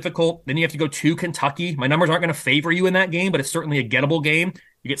really difficult. Then you have to go to Kentucky. My numbers aren't going to favor you in that game, but it's certainly a gettable game.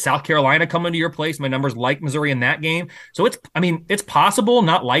 You get South Carolina coming to your place. My numbers like Missouri in that game. So it's possible,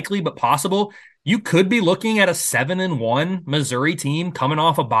 not likely, but possible. You could be looking at a 7-1 Missouri team coming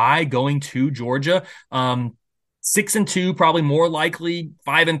off a bye, going to Georgia. 6-2, probably more likely.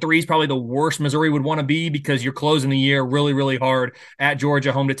 5-3 is probably the worst Missouri would want to be, because you're closing the year really, really hard at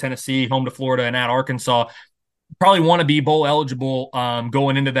Georgia, home to Tennessee, home to Florida, and at Arkansas. Probably want to be bowl eligible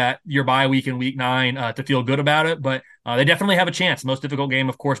going into that your bye week in week 9 to feel good about it. But they definitely have a chance. Most difficult game,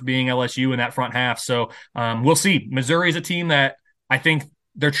 of course, being LSU in that front half. So we'll see. Missouri is a team that I think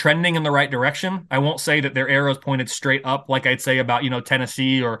they're trending in the right direction. I won't say that their arrows pointed straight up like I'd say about,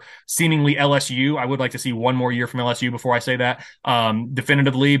 Tennessee or seemingly LSU. I would like to see one more year from LSU before I say that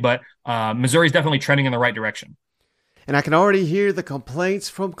definitively. But Missouri's definitely trending in the right direction. And I can already hear the complaints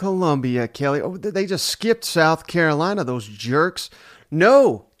from Columbia, Kelley. Oh, they just skipped South Carolina, those jerks.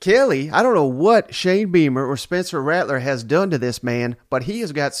 No, Kelley, I don't know what Shane Beamer or Spencer Rattler has done to this man, but he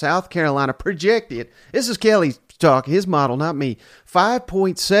has got South Carolina projected. This is Kelley's talk, his model, not me.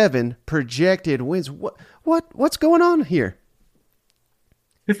 5.7 projected wins. What's going on here?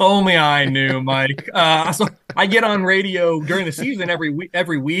 If only I knew, Mike. So I get on radio during the season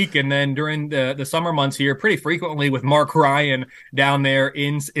every week, and then during the summer months here, pretty frequently with Mark Ryan down there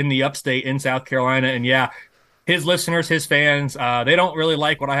in the upstate in South Carolina. And yeah, his listeners, his fans, they don't really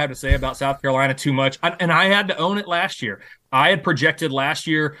like what I have to say about South Carolina too much. And I had to own it last year. I had projected last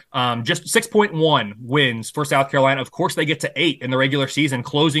year just 6.1 wins for South Carolina. Of course, they get to 8 in the regular season,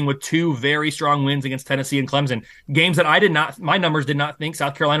 closing with 2 very strong wins against Tennessee and Clemson. Games that my numbers did not think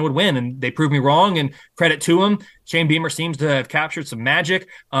South Carolina would win, and they proved me wrong, and credit to them. Shane Beamer seems to have captured some magic.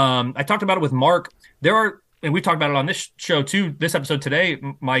 I talked about it with Mark. And we talked about it on this show too, this episode today,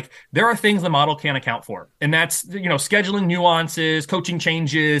 Mike, there are things the model can't account for. And that's, scheduling nuances, coaching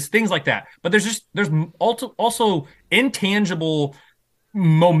changes, things like that. But there's also intangible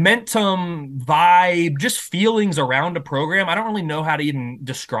momentum, vibe, just feelings around a program. I don't really know how to even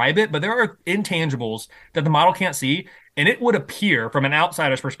describe it, but there are intangibles that the model can't see. And it would appear from an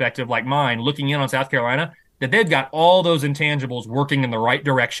outsider's perspective like mine, looking in on South Carolina, that they've got all those intangibles working in the right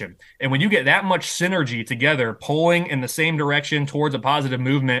direction. And when you get that much synergy together, pulling in the same direction towards a positive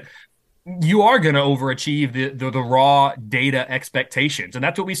movement, you are going to overachieve the raw data expectations. And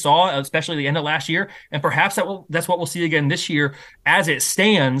that's what we saw, especially at the end of last year. And perhaps that's what we'll see again this year. As it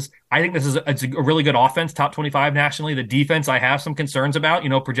stands, I think it's a really good offense, top 25 nationally. The defense, I have some concerns about,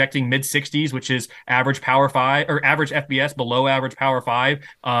 projecting mid-60s, which is average Power 5 or average FBS below average Power 5.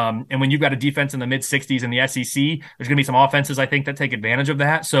 And when you've got a defense in the mid-60s in the SEC, there's going to be some offenses, I think, that take advantage of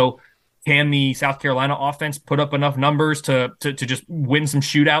that. So can the South Carolina offense put up enough numbers to just win some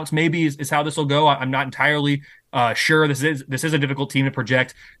shootouts? Maybe is how this will go. I'm not entirely sure. This is a difficult team to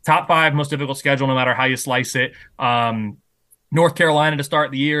project. Top 5 most difficult schedule, no matter how you slice it. North Carolina to start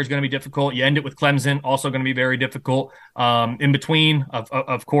the year is going to be difficult. You end it with Clemson, also going to be very difficult. In between,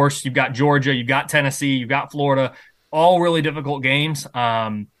 of course, you've got Georgia, you've got Tennessee, you've got Florida, all really difficult games.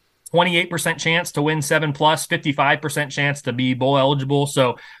 28% chance to win 7+, 55% chance to be bowl eligible.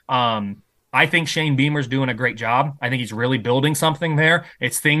 So I think Shane Beamer's doing a great job. I think he's really building something there.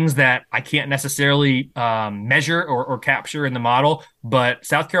 It's things that I can't necessarily measure or capture in the model, but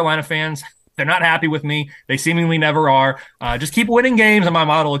South Carolina fans, they're not happy with me. They seemingly never are. Just keep winning games and my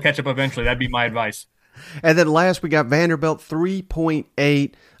model will catch up eventually. That'd be my advice. And then last, we got Vanderbilt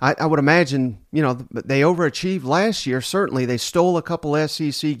 3.8. I would imagine, they overachieved last year. Certainly, they stole a couple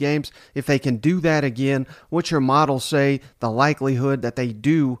SEC games. If they can do that again, what's your model say the likelihood that they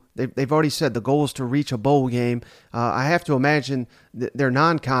do? They've already said the goal is to reach a bowl game. I have to imagine their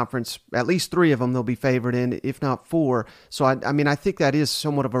non-conference, at least 3 of them they'll be favored in, if not 4. So, I think that is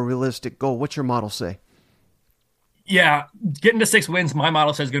somewhat of a realistic goal. What's your model say? Yeah, getting to 6 wins, my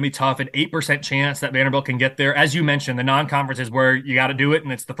model says is going to be tough. An 8% chance that Vanderbilt can get there. As you mentioned, the non-conference is where you got to do it,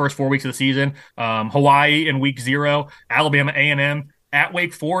 and it's the first 4 weeks of the season. Hawaii in week 0, Alabama A&M at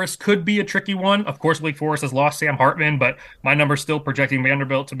Wake Forest could be a tricky one. Of course, Wake Forest has lost Sam Hartman, but my number's still projecting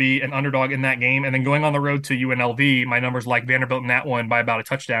Vanderbilt to be an underdog in that game. And then going on the road to UNLV, my number's like Vanderbilt in that one by about a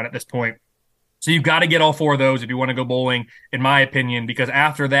touchdown at this point. So you've got to get all 4 of those if you want to go bowling, in my opinion, because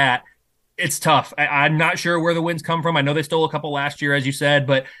after that, it's tough. I'm not sure where the wins come from. I know they stole a couple last year, as you said,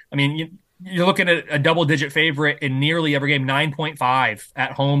 but you're looking at a double-digit favorite in nearly every game. 9.5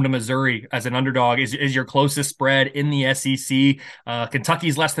 at home to Missouri as an underdog is your closest spread in the SEC.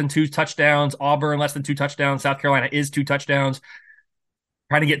 Kentucky's less than 2 touchdowns. Auburn less than 2 touchdowns. South Carolina is 2 touchdowns.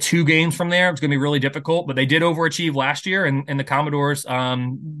 Trying to get 2 games from there, it's going to be really difficult, but they did overachieve last year, and the Commodores,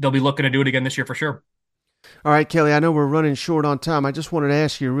 they'll be looking to do it again this year for sure. All right, Kelley, I know we're running short on time. I just wanted to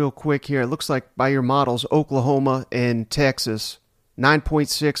ask you real quick here. It looks like by your models, Oklahoma and Texas,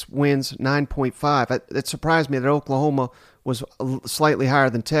 9.6 wins, 9.5. It surprised me that Oklahoma was slightly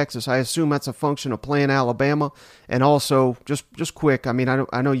higher than Texas. I assume that's a function of playing Alabama. And also, just quick, I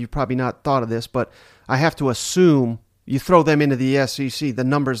know you've probably not thought of this, but I have to assume you throw them into the SEC. The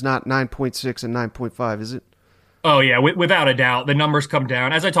number's not 9.6 and 9.5, is it? Oh, yeah, without a doubt. The numbers come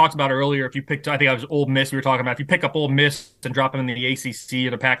down. As I talked about earlier, if you picked, I think I was Ole Miss we were talking about, if you pick up Ole Miss and drop them in the ACC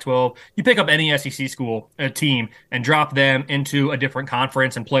or the Pac-12, you pick up any SEC school, a team, and drop them into a different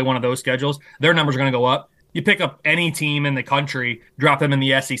conference and play one of those schedules, their numbers are going to go up. You pick up any team in the country, drop them in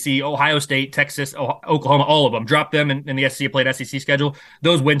the SEC, Ohio State, Texas, Oklahoma, all of them, drop them in the SEC played SEC schedule.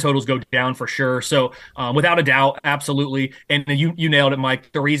 Those win totals go down for sure. So without a doubt, absolutely. And you nailed it,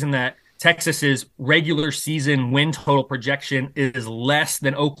 Mike. The reason that Texas's regular season win total projection is less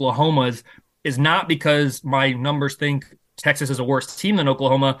than Oklahoma's is not because my numbers think Texas is a worse team than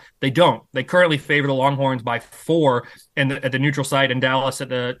Oklahoma. They don't. They currently favor the Longhorns by 4 at the neutral site in Dallas at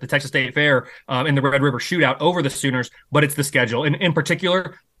the Texas State Fair in the Red River Shootout over the Sooners, but it's the schedule. And in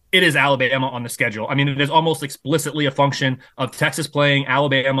particular, it is Alabama on the schedule. It is almost explicitly a function of Texas playing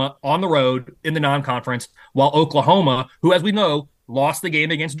Alabama on the road in the non-conference, while Oklahoma, who, as we know, lost the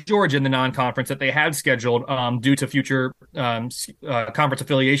game against Georgia in the non-conference that they had scheduled due to future conference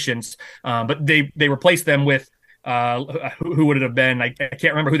affiliations. But they replaced them with who would it have been? I can't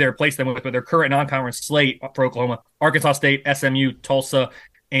remember who they replaced them with, but their current non-conference slate for Oklahoma: Arkansas State, SMU, Tulsa,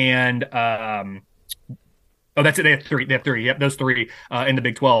 and that's it. They have 3. Yep, those 3 in the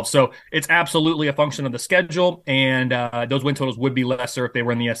Big 12. So it's absolutely a function of the schedule, and those win totals would be lesser if they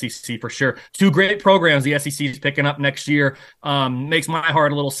were in the SEC for sure. 2 great programs the SEC is picking up next year. Makes my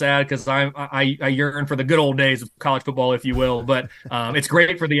heart a little sad because I yearn for the good old days of college football, if you will. But it's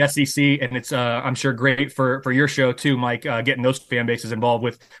great for the SEC, and it's I'm sure great for your show too, Mike. Getting those fan bases involved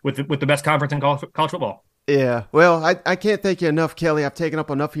with the best conference in college football. Yeah, well, I can't thank you enough, Kelley. I've taken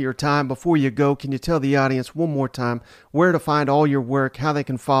up enough of your time. Before you go, can you tell the audience one more time where to find all your work, how they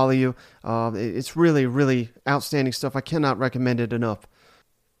can follow you? It's really, really outstanding stuff. I cannot recommend it enough.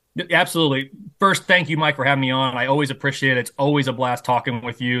 Absolutely. First, thank you, Mike, for having me on. I always appreciate it. It's always a blast talking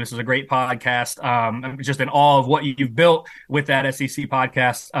with you. This is a great podcast. I'm just in awe of what you've built with that SEC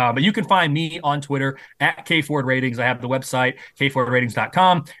podcast. But you can find me on Twitter at KFordRatings. I have the website,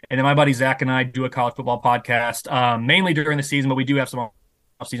 KFordRatings.com. And then my buddy Zach and I do a college football podcast, mainly during the season, but we do have some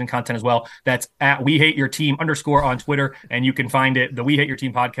off-season content as well. That's at We Hate Your Team _ on Twitter. And you can find it, the We Hate Your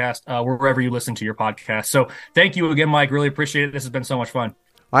Team podcast, wherever you listen to your podcast. So thank you again, Mike. Really appreciate it. This has been so much fun.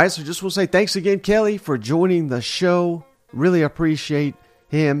 All right, so just want to say thanks again, Kelley, for joining the show. Really appreciate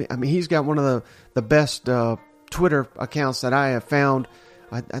him. He's got one of the best Twitter accounts that I have found.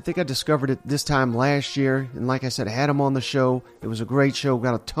 I think I discovered it this time last year, and like I said, I had him on the show. It was a great show.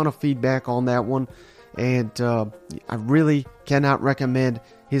 Got a ton of feedback on that one, and I really cannot recommend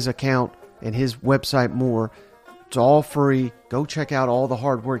his account and his website more. It's all free. Go check out all the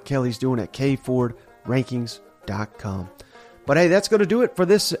hard work Kelley's doing at KFordRatings.com. But hey, that's going to do it for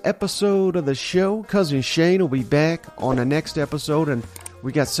this episode of the show. Cousin Shane will be back on the next episode, and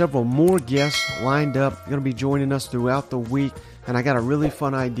we got several more guests lined up. Going to be joining us throughout the week, and I got a really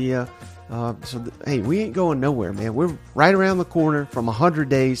fun idea Hey, we ain't going nowhere, man. We're right around the corner from 100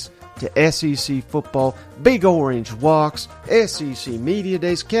 days to SEC football. Big Orange walks, SEC media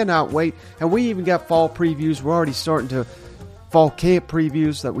days. Cannot wait. And we even got fall previews. We're already starting to fall camp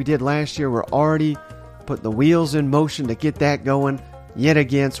previews that we did last year. We're already putting the wheels in motion to get that going yet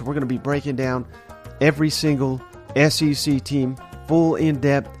again. So we're going to be breaking down every single SEC team, full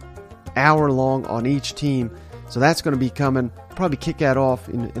in-depth, hour-long on each team. So that's going to be coming. Probably kick that off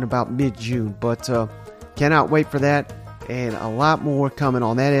in about mid-June. But cannot wait for that. And a lot more coming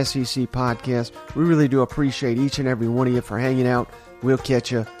on that SEC podcast. We really do appreciate each and every one of you for hanging out. We'll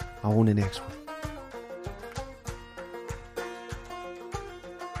catch you on the next one.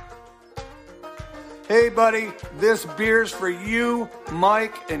 Hey, buddy, this beer's for you,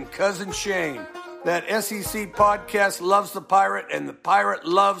 Mike, and Cousin Shane. That SEC podcast loves the Pirate, and the Pirate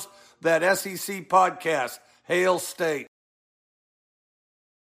loves that SEC podcast. Hail State.